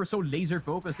luwag. I think they were so laser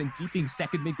focused in keeping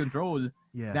second mid control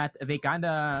that they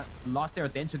kinda lost their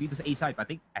attention dito sa A site.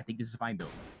 But I think this is fine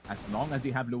though. As long as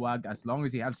you have luwag, as long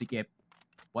as you have Sikip,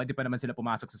 pwede pa naman sila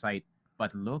pumasok sa site.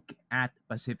 But look at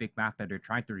Pacific Macta. They're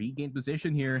trying to regain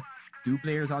position here. 2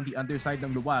 players on the underside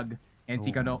ng luwag. And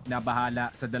si Kano na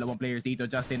bahala sa dalawang players dito.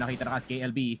 Justin nakita na kasi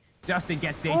KLB. Justin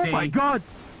gets JJ. Oh my God!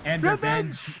 And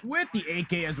Revenge with the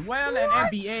AK as well. And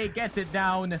NBA gets it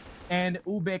down. And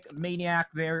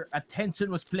UBECManiac, their attention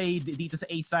was played dito sa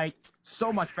A site.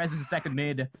 So much presence in second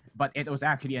mid. But it was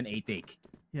actually an A take.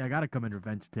 Yeah, I gotta come in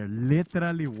Revenge there.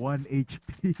 Literally 1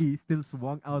 HP. He still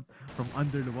swung out from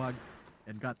under Luwag.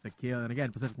 and got the kill. And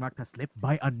again, Pacific Macta slipped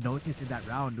by unnoticed in that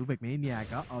round.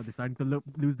 UBECManiac, they're starting to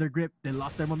lose their grip. They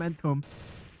lost their momentum.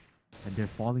 And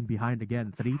they're falling behind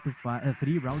again. 3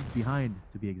 rounds behind,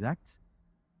 to be exact.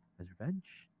 As Revenge,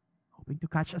 hoping to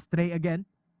catch a stray again.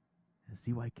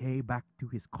 ZYK back to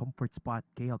his comfort spot.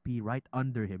 KLP right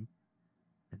under him.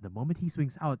 And the moment he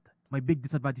swings out, my big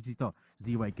disadvantage dito,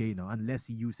 ZYK, unless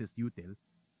he uses util.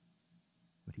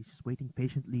 But he's just waiting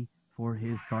patiently for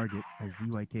his target, as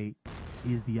ZYK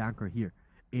is the anchor here.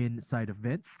 Inside of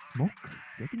Vents, Smoke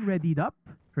getting readied up.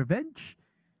 Revenge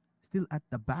still at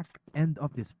the back end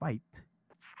of this fight.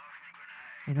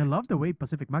 And I love the way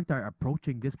Pacific Macta are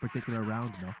approaching this particular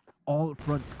round now. All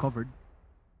fronts covered.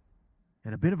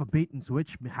 And a bit of a bait and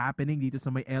switch happening dito sa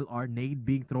may LR. Nade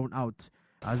being thrown out.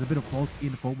 As a bit of false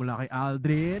info mula kay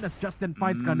Aldrin. As Justin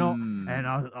finds Kano. And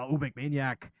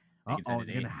UBECManiac.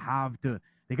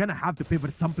 They're gonna have to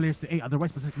pivot some players to A.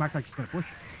 Otherwise, Pacific Macta are just gonna push.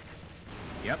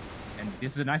 Yep. And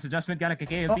this is a nice adjustment kay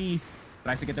KLP.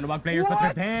 Tries to get the luwag players, but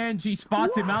Revenge, he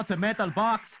spots him out sa metal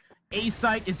box. A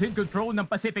site is in control ng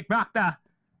Pacific Macta.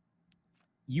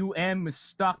 UM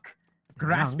stuck,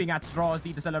 grasping at straws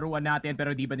dito sa laruan natin,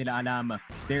 pero di ba nila alam,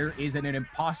 there is an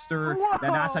imposter na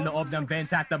nasa loob ng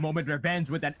Vents at the moment. Revenge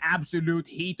with an absolute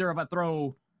heater of a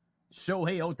throw.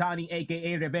 Shohei Ohtani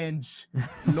aka Revenge,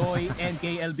 Loy and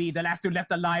KLB, the last two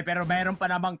left alive, pero meron pa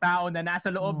namang tao na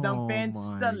nasa loob ng Vents.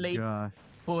 The late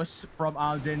push from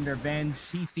Aldrin. Revenge,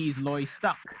 he sees Loy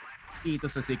stuck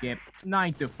dito sa sikip.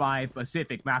 9-5,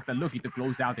 Pacific Macta looking to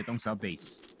close out itong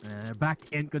sub-base. Back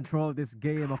in control of this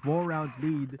game, a 4-round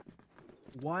lead.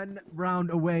 1 round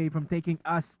away from taking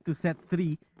us to set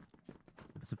 3.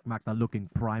 Pacific Macta looking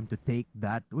primed to take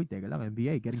that. Uy, teka lang,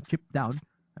 NBA getting chipped down.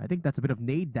 I think that's a bit of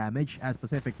nade damage as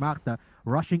Pacific Macta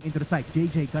rushing into the site.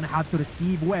 JJ gonna have to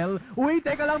receive well. Uy,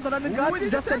 teka lang, the run and gun.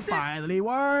 Justin finally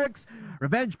works.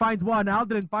 Revenge finds one,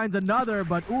 Aldrin finds another,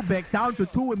 but Ubek down to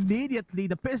 2 immediately.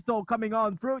 The pistol coming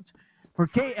on fruit for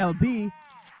KLB.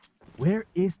 Where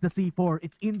is the C4?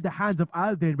 It's in the hands of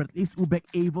Aldrin, but at least Ubek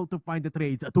able to find the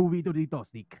trades. A 2v2 dito,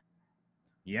 Sneak.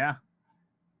 Yeah.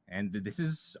 And this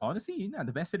is honestly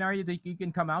the best scenario that you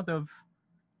can come out of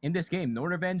in this game. No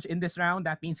Revenge in this round.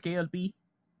 That means KLP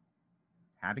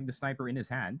having the sniper in his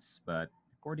hands, but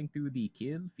according to the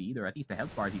kill feed, or at least the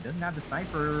health part, he doesn't have the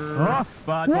sniper.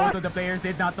 But both of the players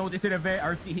did not notice it, or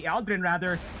Aldrin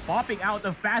rather, popping out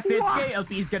of passage.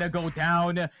 KLP is gonna go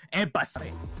down.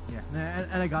 Yeah,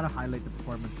 and I gotta highlight the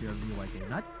performance here of ZYK.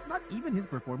 Not even his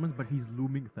performance, but his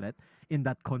looming threat in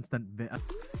that constant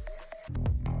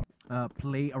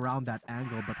play around that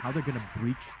angle. But how they're gonna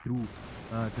breach through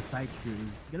the side here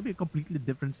is gonna be a completely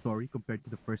different story compared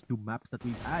to the first 2 maps that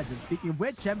we've had. And speaking of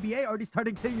which, NBA already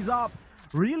starting things off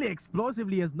really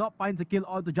explosively as Not finds a kill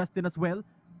onto Justin as well.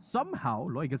 Somehow,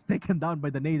 Loy gets taken down by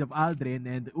the nade of Aldrin,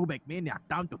 and UBECManiac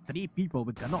down to 3 people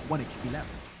with not 1 HP left.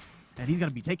 And he's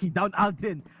gonna be taking down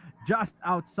Aldrin just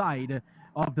outside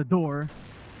of the door.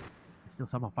 Still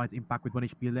somehow finds impact with 1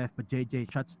 HP left, but JJ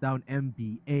shuts down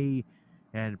MBA.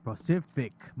 And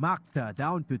Pacific Macta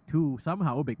down to 2.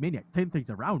 Somehow UBECManiac turn things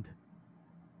around.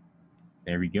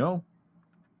 There we go.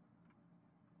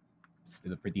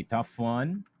 Still a pretty tough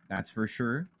one, that's for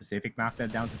sure. Pacific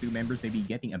Macta down to 2 members, maybe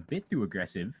getting a bit too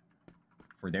aggressive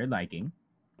for their liking.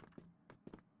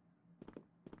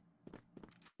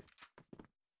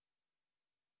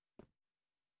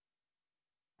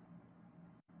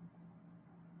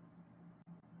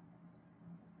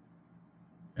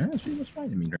 That's pretty much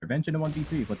fine. I mean, Revenge in a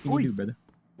 1v3. What can you do, brother?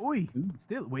 Uy,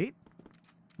 still, wait,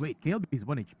 KLB's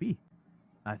 1 HP.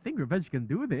 I think Revenge can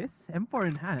do this. M4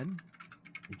 in hand.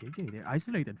 JJ, they're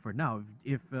isolated for now.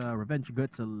 If Revenge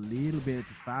gets a little bit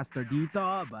faster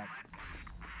dito, but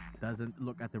doesn't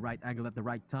look at the right angle at the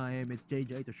right time. It's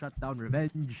JJ to shut down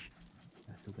Revenge.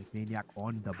 UBECManiac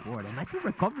on the board. And I think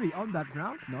recovery on that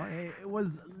round, it was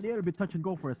a little bit touch and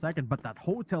go for a second, but that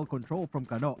hotel control from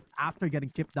Kano after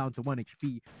getting chipped down to 1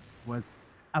 HP was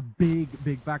a big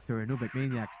factor in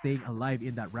UBECManiac staying alive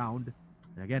in that round.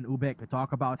 And again, Ubek, we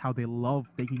talk about how they love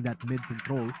taking that mid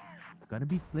control. Gonna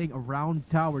be playing around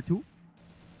tower 2.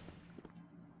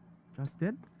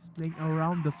 Justin is playing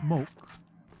around the smoke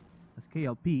as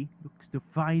KLP looks to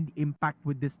find impact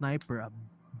with this sniper. A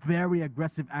very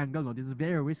aggressive angle. No, this is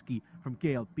very risky from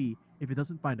KLP if he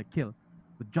doesn't find a kill.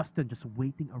 But Justin just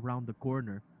waiting around the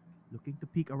corner, looking to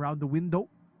peek around the window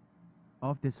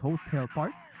of this hotel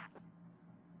part.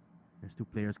 There's 2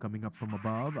 players coming up from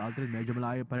above. Aldrin medyo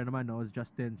malayo pa rin naman, as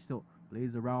Justin still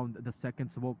plays around the second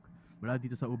smoke. Mula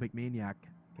dito sa UBECManiac,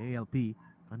 KLP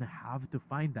gonna have to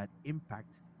find that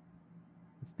impact.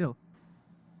 But still,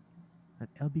 that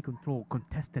LB control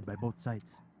contested by both sides.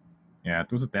 Yeah,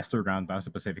 it was a tester round para sa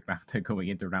Pacific Macta going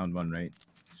into round 1, right?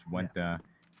 Just went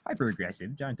hyper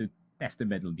aggressive, trying to test the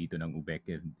middle dito ng UBEC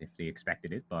if they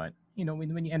expected it. But, you know,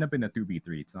 when you end up in a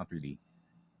 2v3, it's not really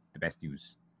the best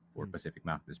news for Pacific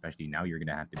Macta, especially now you're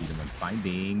going to have to be the one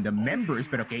finding the members.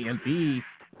 But okay, LP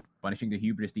punishing the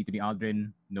hubris dito ni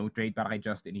Aldrin. No trade para kay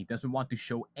Justin. He doesn't want to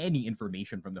show any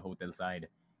information from the hotel side.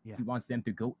 Yeah. He wants them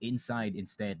to go inside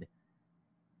instead.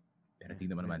 Pero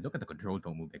tingnan mo naman, look at the control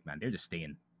from UBEC, man. They're just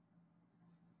staying.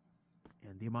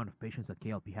 And the amount of patience that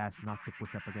KLP has not to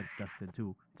push up against Justin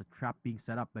too. It's a trap being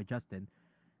set up by Justin.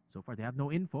 So far, they have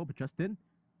no info, but Justin,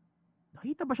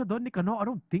 nakita ba siya doon ni Kano? I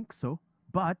don't think so.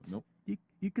 But nope.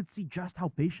 you could see just how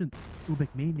patient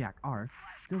UBECManiac are.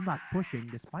 Still not pushing,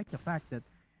 despite the fact that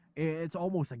it's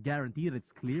almost a guarantee that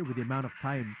it's clear with the amount of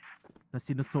time na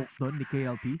sinusok doon ni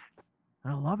KLP.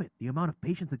 And I love it. The amount of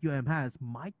patience that UM has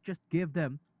might just give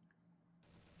them,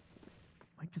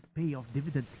 might just pay off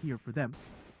dividends here for them.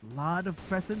 A lot of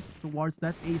presence towards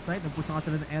that A side. And push on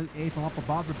to an LA from up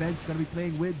above. Revenge going to be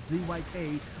playing with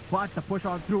ZYK. But the push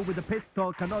on through with the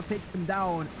pistol. Kano takes him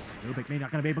down. UBECManiac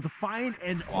not going to be able to find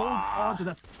and hold on to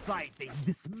the site. They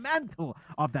dismantle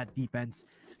of that defense.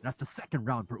 That's the second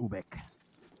round for UBEC.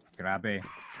 Grabe.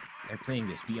 They're playing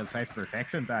this PL side to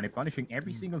perfection, but they're punishing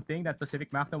every single thing that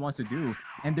Pacific Macta wants to do.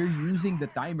 And they're using the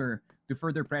timer to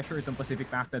further pressure itong Pacific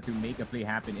Macta to make a play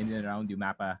happen in and around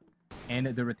Mappa. And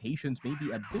the rotations may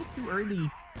be a bit too early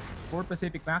for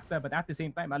Pacific Macta, but at the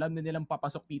same time, alam na nilang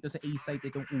papasok dito sa A site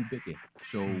itong UBEC eh.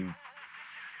 So,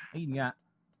 ayun nga,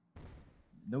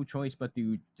 no choice but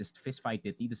to just fist fight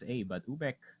it dito sa A. But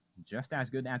UBEC, just as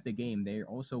good at the game, they're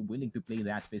also willing to play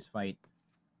that fist fight.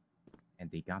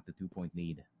 And they got the 2-point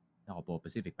lead. Ako po,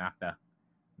 Pacific Macta.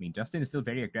 I mean, Justin is still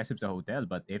very aggressive sa hotel,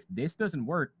 but if this doesn't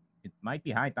work, it might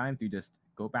be high time to just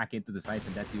go back into the sites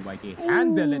and let ZYK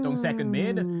handle itong second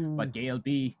mid. But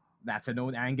KLP, that's a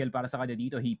known angle para sa kanya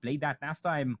dito. He played that last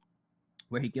time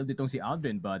where he killed itong si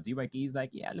Aldrin, but ZYK is like,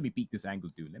 yeah, let me peek this angle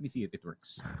too. Let me see if it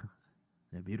works.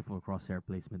 A beautiful crosshair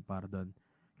placement para doon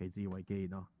kay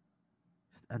ZYK, no?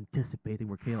 Just anticipating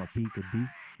where KLP could be.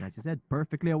 As you said,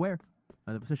 perfectly aware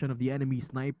of the position of the enemy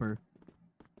sniper.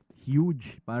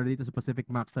 Huge para dito sa Pacific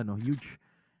Macta, no? Huge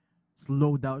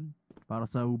slowdown para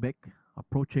sa UBEC.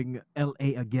 Approaching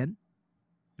LA again.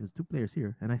 There's two players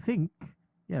here. And I think,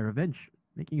 yeah, Revenge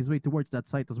making his way towards that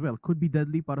site as well. Could be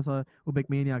deadly para sa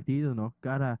UBECManiac dito, no?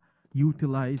 Gotta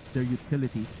utilize their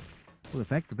utility. Full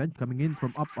effect. Revenge coming in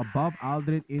from up above.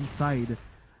 Aldrin inside.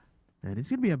 And it's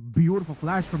going to be a beautiful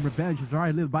flash from Revenge.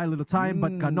 Try buy a little time,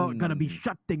 but Kano gonna be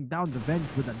shutting down Revenge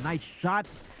with a nice shot.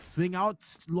 Swing out,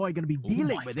 Loy gonna be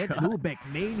dealing with it.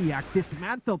 UBECManiac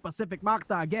dismantle Pacific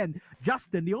Macta again.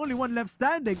 Justin, the only one left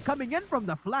standing, coming in from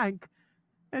the flank,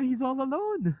 and he's all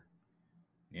alone.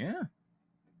 Yeah.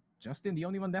 Justin, the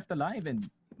only one left alive, and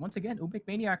once again,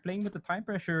 UBECManiac playing with the time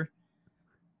pressure.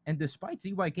 And despite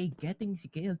ZYK getting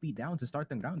KLP down to start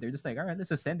the round, they're just like, all right, let's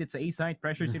just send it to A side,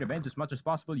 pressure to Revenge as much as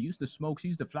possible, use the smokes,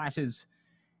 use the flashes.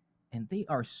 And they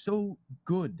are so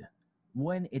good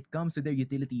when it comes to their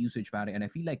utility usage, pare. And I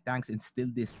feel like Tanks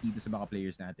instilled this dito sa mga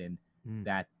players natin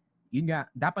that, yun nga,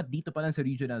 dapat dito pa lang sa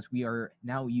regionals, we are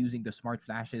now using the smart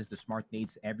flashes, the smart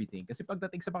nades, everything. Kasi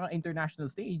pagdating sa mga international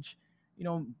stage, you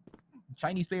know,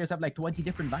 Chinese players have like 20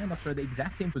 different lineups for the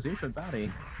exact same position,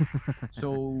 pare.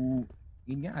 So,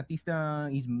 yun nga, at least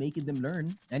he's making them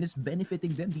learn and it's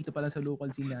benefiting them dito pala sa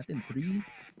local scene natin.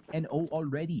 3-0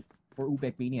 already for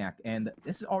UBECManiac, and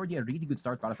this is already a really good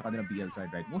start para sa kanilang BL side,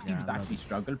 right? Most teams actually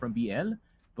struggle from BL,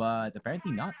 but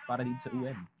apparently not para dito sa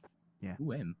UM. Yeah.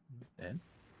 UM. Then.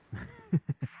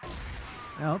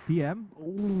 Well, PM.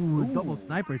 Ooh, double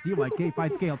sniper. ZYK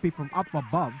finds KLP from up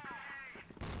above.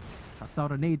 Tucks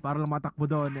out a nade para lang matakbo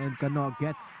doon, and Kano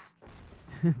gets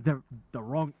the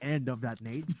wrong end of that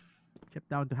nade. Chipped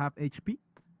down to half HP.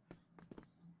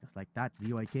 Just like that,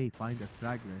 ZYK finds a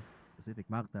straggler. Pacific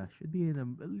Macta should be in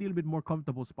a little bit more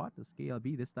comfortable spot as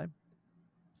KLB this time.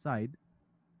 Side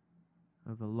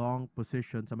of a long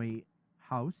position sa may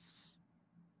house.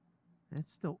 And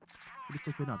it's still pretty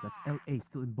pushing up. That's LA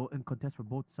still in contest for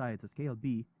both sides as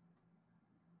KLB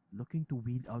looking to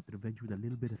weed out Revenge with a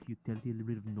little bit of utility, a little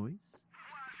bit of noise.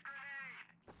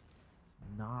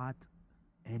 Not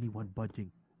anyone budging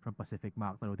from Pacific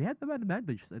Macta. They have the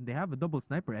advantage and they have a double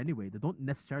sniper anyway. They don't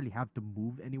necessarily have to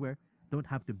move anywhere. Don't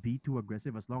have to be too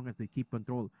aggressive as long as they keep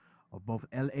control of both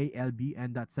LA, LB,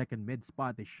 and that second mid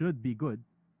spot. They should be good.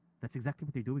 That's exactly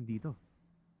what they're doing dito.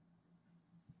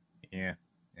 Yeah,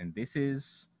 and this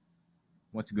is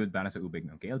what's good para sa UBEC.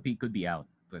 No? KLP could be out,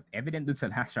 but evident dun sa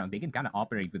last round, they can kind of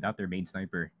operate without their main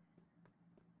sniper.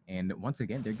 And once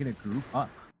again, they're going to group up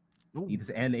Dito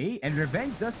sa LA. And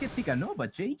Revenge does get si Kano,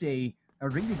 but JJ, a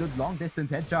really good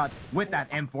long-distance headshot with that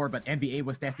M4, but NBA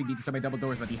was testing dito sa may double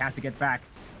doors, but he has to get back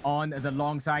on the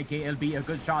long side. KLB, a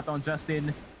good shot on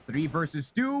Justin. 3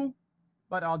 versus 2.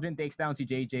 But Aldrin takes down si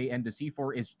JJ, and the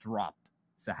C4 is dropped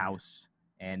sa house.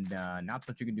 And not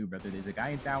much you can do, brother. There's a guy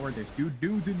in tower. There's 2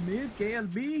 dudes in mid.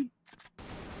 KLB,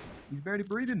 he's barely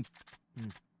breathing.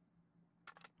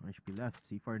 HP left.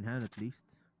 C4 in hand at least.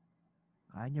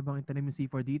 Kaya niya bang itanim yung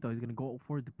C4 dito? He's gonna go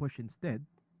for the push instead.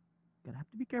 Gonna have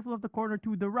to be careful of the corner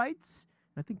to the right.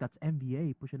 I think that's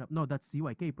MBA pushing up. No, that's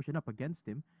ZYK pushing up against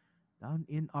him. Down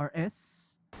in RS.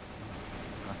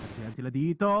 Kakasihan sila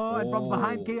dito. And from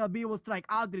behind, KLB will strike.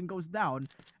 Aldrin goes down.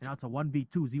 And now it's a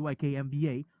 1v2. ZYK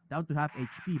MBA down to half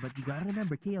HP. But you gotta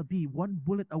remember, KLB 1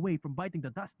 bullet away from biting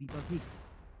the dust dito.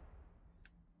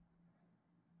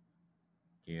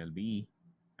 KLB,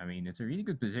 I mean, it's a really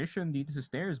good position dito sa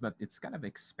stairs, but it's kind of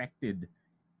expected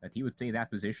that he would play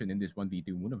that position in this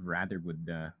 1v2. Would have rather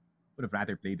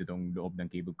played itong loob ng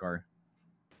cable car.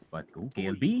 But go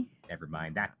KLB, never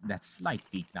mind. That slight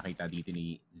peak nakita dito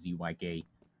ni ZYK.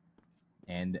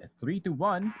 And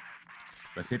 3-1.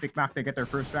 Pacific Macta get their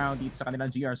first round dito sa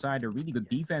kanilang GR side. A really good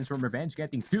defense from Revenge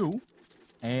getting 2.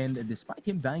 And despite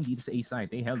him dying dito sa A side,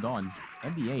 they held on.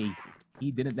 NBA,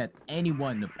 he didn't let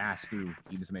anyone pass through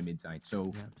dito sa may mid side.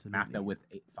 So Macta with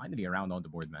finally a round on the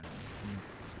board, man.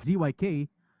 ZYK,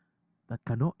 that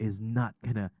Kano is not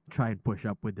gonna try and push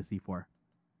up with the C4.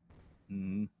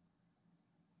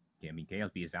 Yeah, I mean,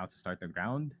 KLP is out to start the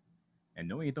ground. And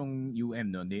knowing itong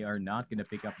no, they are not gonna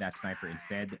pick up that sniper.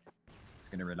 Instead, it's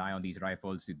gonna rely on these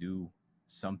rifles to do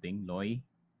something. Loy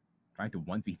trying to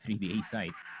 1v3 the A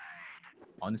side.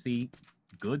 Honestly,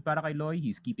 good para kay Loy.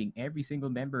 He's keeping every single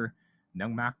member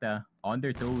ng Macta on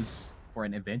their toes for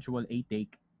an eventual A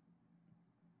take.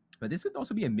 But this could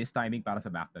also be a mistiming para sa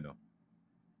Macta, no?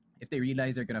 If they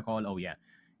realize they're gonna call, oh yeah,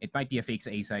 it might be a fake sa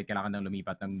A side, kailangan nang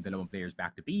lumipat ng dalawang players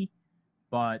back to B.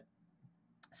 But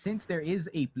since there is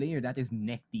a player that is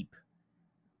neck deep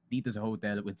dito sa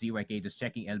hotel with ZYK just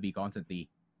checking LB constantly,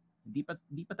 di pa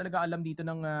talaga alam dito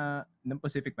ng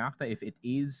Pacific Macta if it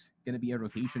is gonna be a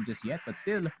rotation just yet. But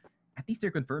still, at least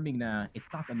they're confirming na it's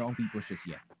not a long B push just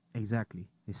yet. Exactly.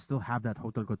 They still have that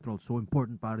hotel control. So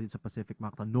important para sa Pacific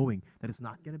Macta, knowing that it's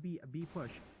not gonna be a B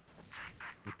push.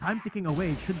 With time ticking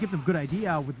away, it should give them a good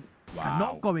idea with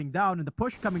not going down and the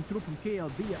push coming through from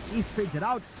KLB. He trades it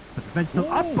out, but eventually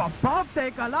up above,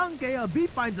 teka lang, KLB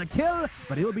finds a kill,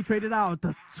 but he'll be traded out.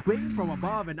 The swing from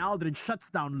above and Aldrin shuts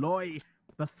down Loy.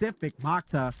 Pacific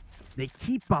Macta, they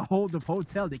keep a hold of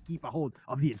hotel, they keep a hold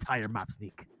of the entire map,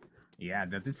 Sneak. Yeah,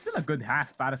 it's still a good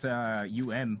half para sa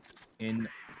in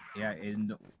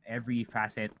every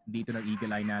facet dito ng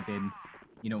Eagle Eye natin.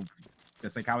 You know,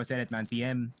 just like how I said it, man,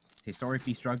 PM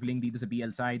historically struggling dito sa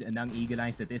BL side, and ang Eagle Eye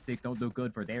statistics don't look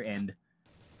good for their end.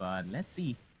 But let's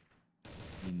see.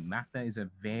 I mean, Macta is a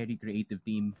very creative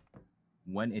team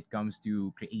when it comes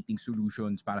to creating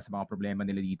solutions para sa mga problema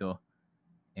nila dito.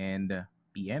 And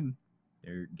PM,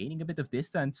 they're gaining a bit of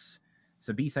distance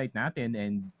sa B side natin,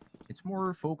 and it's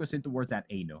more focused in towards that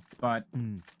A, no? But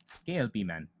KLP,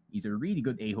 man, he's a really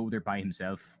good A holder by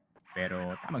himself.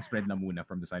 Pero tamang spread na muna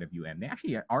from the side of They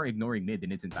actually are ignoring mid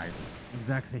in its entirety.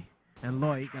 Exactly. And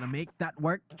Loy gonna make that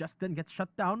work. Justin gets shut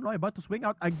down. Loy about to swing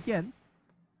out again.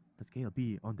 That's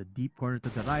KLB on the deep corner to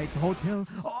the right. Hotel.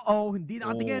 Hindi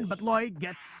nakatingin, but Loy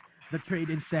gets the trade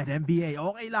instead. MBA,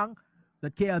 okay lang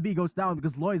that KLB goes down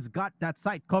because Loy's got that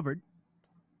site covered.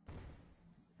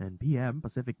 And PM,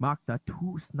 Pacific Macta,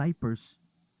 2 snipers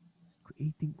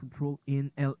creating control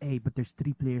in LA, but there's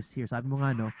 3 players here. Sabi mo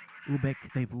nga, no, UBEC,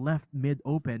 they've left mid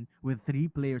open with 3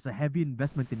 players, a heavy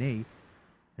investment in A.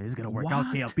 This is gonna work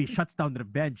out. KLP shuts down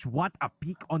Revenge. What a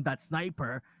peek on that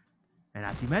sniper. And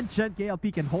as you mentioned,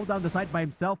 KLP can hold down the site by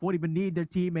himself, won't even need their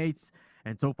teammates.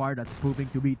 And so far, that's proving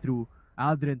to be true.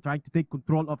 Aldrin trying to take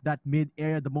control of that mid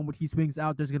area. The moment he swings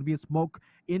out, there's gonna be a smoke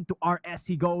into RS.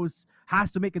 He goes,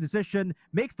 has to make a decision,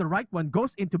 makes the right one,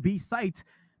 goes into B site.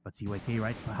 But ZYK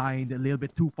right behind, a little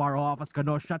bit too far off as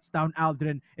Kano shuts down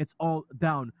Aldrin. It's all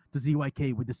down to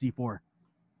ZYK with the C4.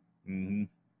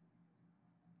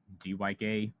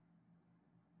 GYK, I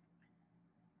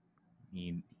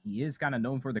mean, he is kind of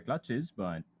known for the clutches,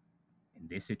 but in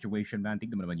this situation, man,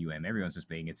 tignan mo naman everyone's just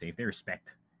playing it safe. They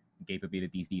respect the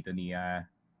capabilities dito ni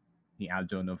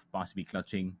Aljon of possibly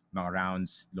clutching mga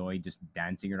rounds. Lloyd just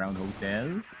dancing around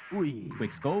hotel.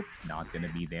 Quick scope, not gonna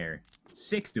be there.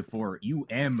 6-4,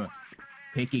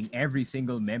 picking every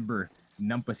single member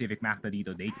ng Pacific Macta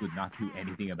dito. They could not do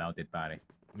anything about it, pare.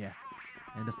 Yeah.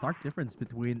 And the stark difference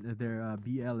between their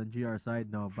BL and GR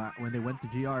side, no, but when they went to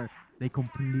GR, they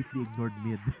completely ignored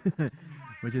mid,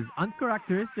 which is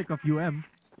uncharacteristic of UM.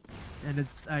 And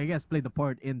it's, I guess, played the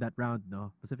part in that round,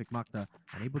 no? Pacific Macta,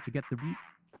 unable to get the beat.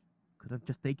 Could have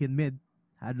just taken mid.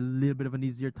 Had a little bit of an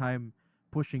easier time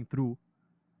pushing through.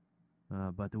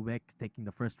 But UBEC taking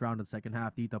the first round of the second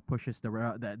half. Tita pushes the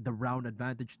round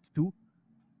advantage to 2.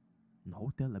 In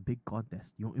hotel, a big contest.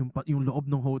 Yung loob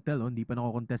ng hotel, hindi pa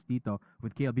nako-contest dito.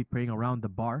 With KLB praying around the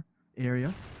bar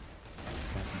area.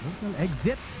 Hotel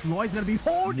exits. Lloyd's gonna be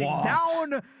holding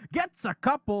down. Gets a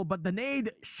couple, but the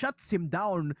nade shuts him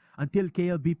down until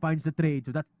KLB finds the trade.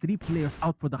 So that's 3 players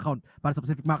out for the count. Para sa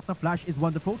Pacific Macta, Flash is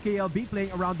wonderful. KLB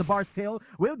playing around the bar still.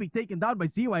 Will be taken down by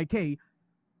ZYK.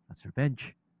 That's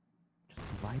revenge. Just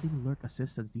providing lurk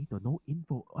assistance dito. No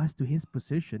info as to his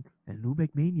position. And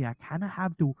UBECManiac kinda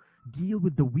have to deal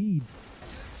with the weeds.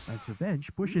 As Revenge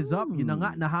pushes up, yun na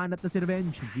nga, nahanap na si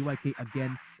Revenge. ZYK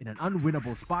again in an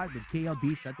unwinnable spot with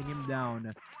KLB shutting him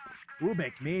down.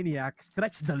 UBECManiac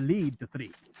stretched the lead to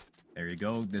 3. There you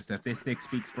go. The statistics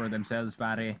speaks for themselves,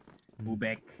 pare.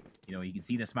 UBEC, you know, you can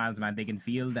see the smiles, man. They can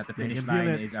feel that the finish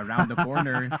line is around the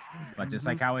corner. But just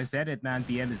like how I said it, man,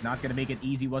 PM is not going to make it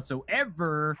easy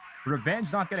whatsoever.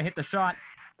 Revenge not going to hit the shot.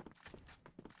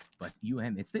 But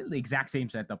it's still the exact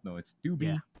same setup, no? It's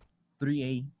 2B,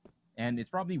 3A, and it's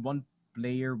probably one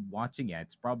player watching. Yeah,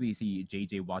 it's probably see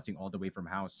JJ watching all the way from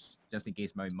house, just in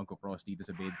case may magko-cross dito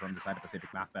sa mid from the side of Pacific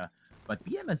Macta. But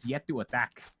PM has yet to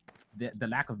attack the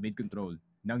lack of mid control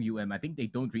ng UM. I think they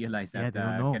don't realize that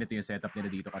ganito yung setup nila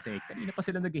dito kasi kanina pa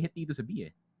sila nag-hit dito sa B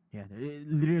eh. Yeah,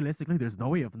 realistically, there's no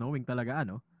way of knowing talaga,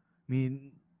 ano? I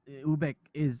mean, UBEC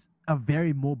is a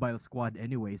very mobile squad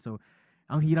anyway, so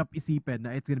ang hirap isipin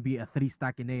na it's gonna be a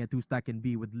 3-stack in A, a 2-stack in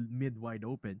B with mid wide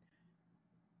open.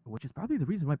 Which is probably the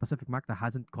reason why Pacific Macta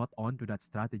hasn't caught on to that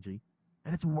strategy.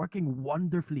 And it's working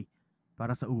wonderfully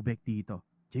para sa UBEC dito.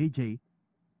 JJ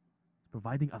is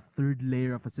providing a 3rd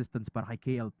layer of assistance para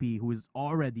kay KLP, who is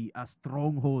already a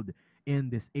stronghold in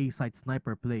this A-side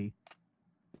sniper play.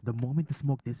 The moment the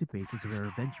smoke dissipates is where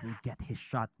Revenge will get his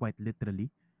shot quite literally.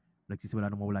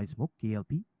 Nagsisimula na mawala yung smoke.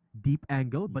 KLP, deep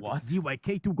angle, but it's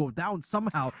ZYK to go down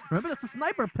somehow. Remember, that's a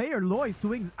sniper player. Lloyd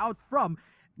swings out from.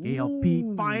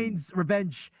 KLP finds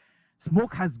Revenge.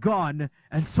 Smoke has gone,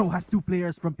 and so has 2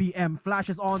 players from PM.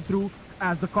 Flashes on through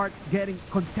as the cart getting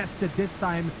contested this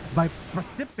time by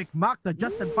Pacific Macta.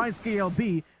 Justin finds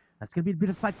KLB. That's going to be a bit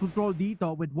of side control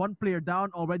dito with 1 player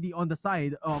down already on the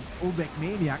side of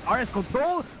UBECManiac. RS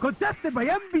control contested by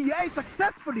MBA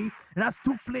successfully. And that's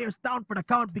 2 players down for the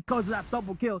count because of that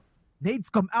double kill. Nades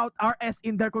come out, RS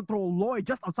in their control. Lloyd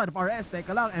just outside of RS.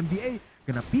 Teka lang, MBA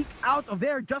gonna peek out of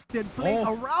there. Justin playing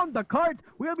around the cart.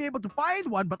 We'll be able to find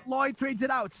one, but Lloyd trades it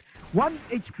out. 1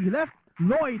 HP left.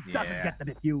 Lloyd doesn't get the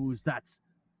defuse. That's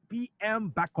PM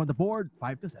back on the board,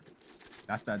 5-7.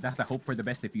 That's the hope for the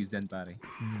best defuse then, pare.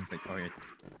 It's like, alright.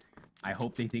 I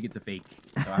hope they think it's a fake.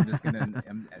 So I'm just gonna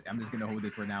I'm just gonna hold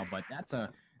it for now. But that's a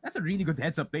really good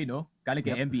heads up play, no? Galing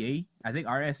kay MBA. I think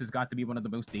RS has got to be one of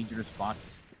the most dangerous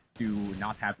spots to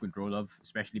not have control of,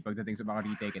 especially pagdating sa mga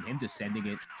retake, and him just sending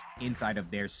it inside of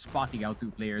there, spotting out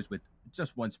 2 players with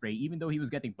just 1 spray, even though he was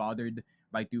getting bothered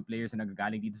by 2 players and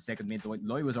nagagaling dito sa second mid.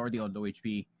 Loy was already on low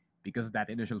HP because of that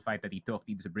initial fight that he took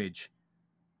dito sa bridge.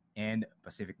 And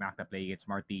Pacific Macta playing it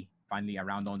smartly, finally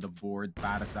around on the board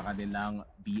para sa kanilang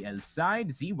BL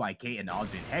side. ZYK and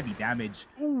Aldrin, heavy damage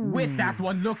with that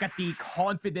one. Look at the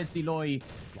confidence ni Loy.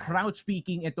 Crouch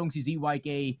peeking itong si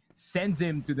ZYK sends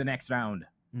him to the next round.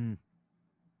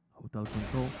 Hotel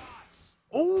control.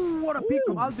 Oh, what a peek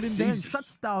from Aldrin then.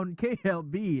 Shuts down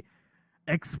KLB.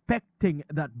 Expecting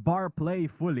that bar play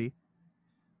fully.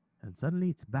 And suddenly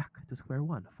it's back to square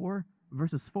one. 4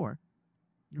 versus 4.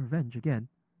 Revenge again.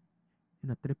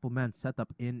 In a triple man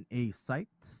setup in a site.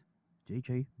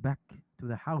 JJ back to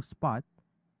the house spot.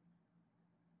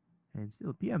 And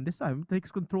still PM this time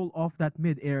takes control of that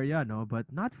mid area, no, but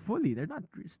not fully. They're not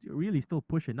really still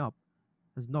pushing up.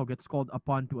 As No gets called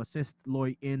upon to assist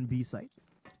Loy in B site.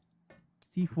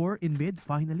 C4 in mid,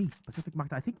 finally. Pacific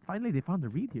Macta, I think finally they found the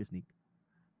read here, Sneak.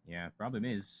 Yeah, problem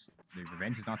is, the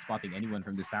Revenge is not spotting anyone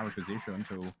from this tower position,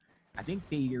 so I think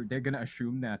they're gonna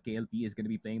assume that KLP is gonna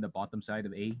be playing the bottom side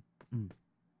of A.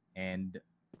 And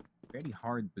very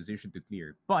hard position to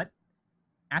clear. But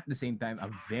at the same time, a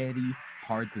very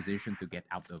hard position to get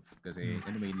out of. Because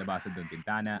anyway, labasan doon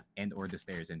Tintana and or the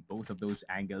stairs. And both of those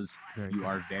angles, you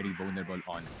are very vulnerable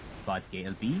on. But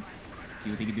KLP, see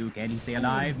what he can do. Can he stay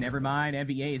alive? Never mind.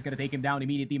 MVA is going to take him down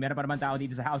immediately. Meron pa naman tao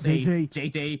dito sa house.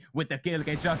 JJ with the kill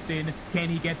kay Justin. Can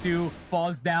he get through?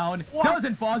 Falls down.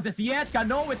 Doesn't fall just yet.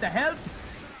 Kano with the help.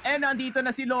 And nandito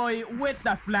na si Loy with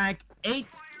the flank.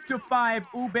 8-5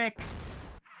 UBEC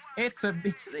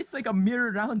it's like a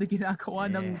mirror round na ginagawa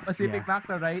ng Pacific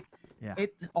Macta, right? Yeah.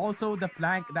 It's also the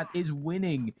flank that is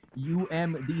winning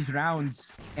these rounds,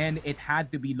 and it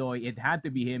had to be Loy. It had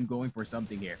to be him going for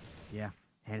something here. Yeah.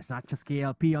 And it's not just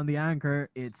KLP on the anchor,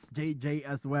 it's JJ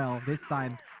as well. This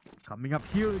time, coming up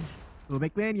huge.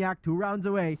 UBECManiac 2 rounds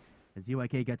away as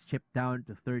UYK gets chipped down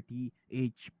to 30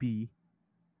 HP.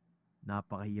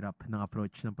 Napakahirap ng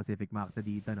approach ng Pacific Macta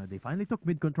dito. No? They finally took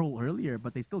mid control earlier,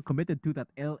 but they still committed to that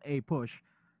LA push,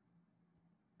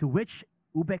 to which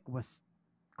UBEC was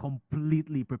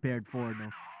completely prepared for. No?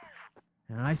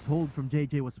 And a nice hold from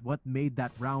JJ was what made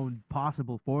that round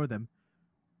possible for them.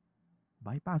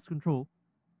 Bypass control.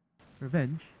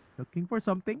 Revenge. Looking for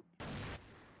something.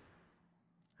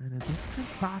 And a different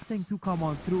passing to come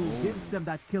on through. Gives them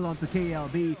that kill onto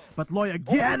KLB. But Loy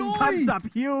again comes up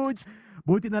huge.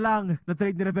 Buti na lang na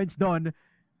trade ni Revenge doon.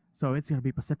 So it's gonna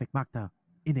be Pacific Macta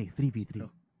in a 3v3.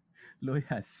 Loy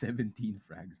has 17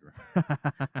 frags, bro.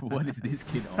 What is this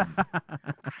kid on?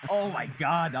 Oh my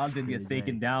god, Alden gets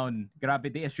taken down.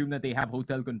 Grabe, they assume that they have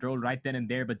hotel control right then and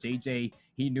there, but JJ,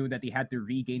 he knew that he had to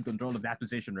regain control of that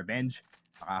position. Revenge,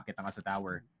 nakakakita nga sa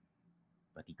tower.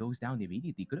 But he goes down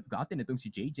immediately. Could have gotten itong si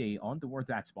JJ on towards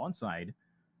that spawn side.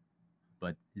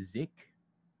 But Zik,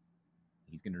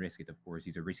 he's gonna risk it, of course.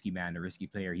 He's a risky man, a risky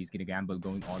player. He's gonna gamble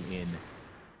going all in.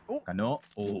 Kano,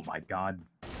 oh my god.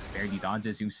 Barely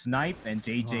dodges yung snipe, and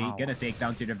JJ gonna take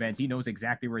down si Revenge. He knows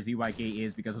exactly where ZYK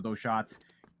is because of those shots.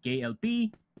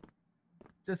 KLP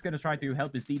just gonna try to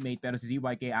help his teammate, pero si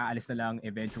ZYK aalis na lang.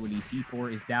 Eventually,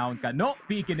 C4 is down. Kano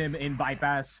peeking him in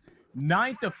bypass.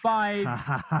 9-5.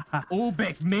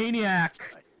 UBECManiac.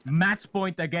 Match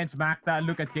point against Macta.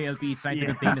 Look at KLP. He's trying to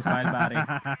contain the smile,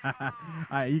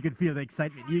 pare. You can feel the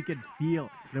excitement. You can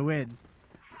feel the win.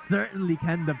 Certainly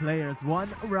can the players. 1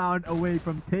 round away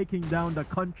from taking down the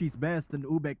country's best, and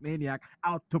UBECManiac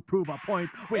out to prove a point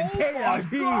with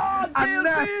KLP. A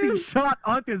nasty shot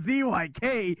onto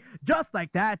ZYK. Just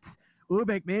like that,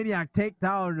 UBECManiac take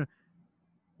down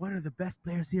one of the best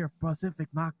players here of Pacific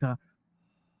Macta.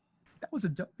 That was a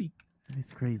jump peak.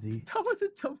 It's crazy. That was a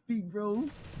jump peak, bro.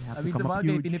 I mean,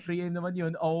 sabagay, tinipray naman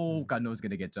yun. Oh, Kano's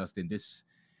gonna get Justin. This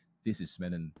is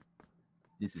smelling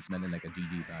like a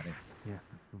GG, pare. Yeah.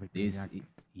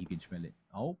 You can smell it.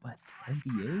 Oh, but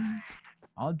NBA,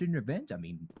 Aldrin Revenge. I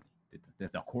mean, the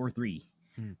core 3.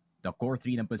 The core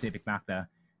 3 ng Pacific Macta.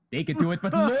 They can do it,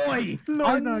 but Loy!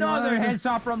 Another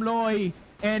headshot from Loy!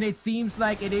 And it seems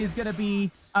like it is gonna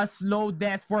be a slow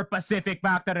death for Pacific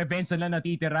Macta. Revenge na lang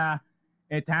natitira.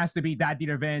 It has to be Daddy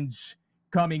Revenge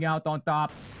coming out on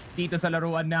top. Dito sa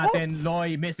laruan natin,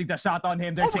 Loy missing the shot on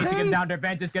him. They're chasing him down.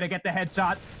 Revenge is gonna get the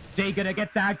headshot. Jay gonna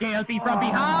get that KLP from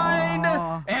behind.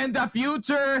 And the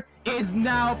future is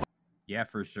now... Yeah,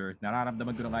 for sure.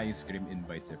 Nararamdaman ko na nga yung scrim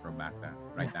invites from Macta.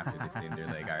 Right after this game, they're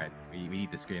like, alright, we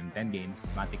need to scrim 10 games.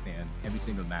 Matic na yan. Every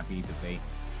single map we need to play.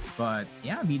 But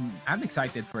yeah, I mean, I'm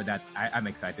excited for that. I'm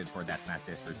excited for that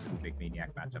matches versus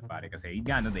UBECManiac matchup, pare. Kasi yun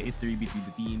nga, no, the history between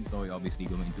the teams. So obviously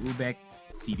going into UBEC,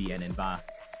 CDN and Ba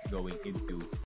going into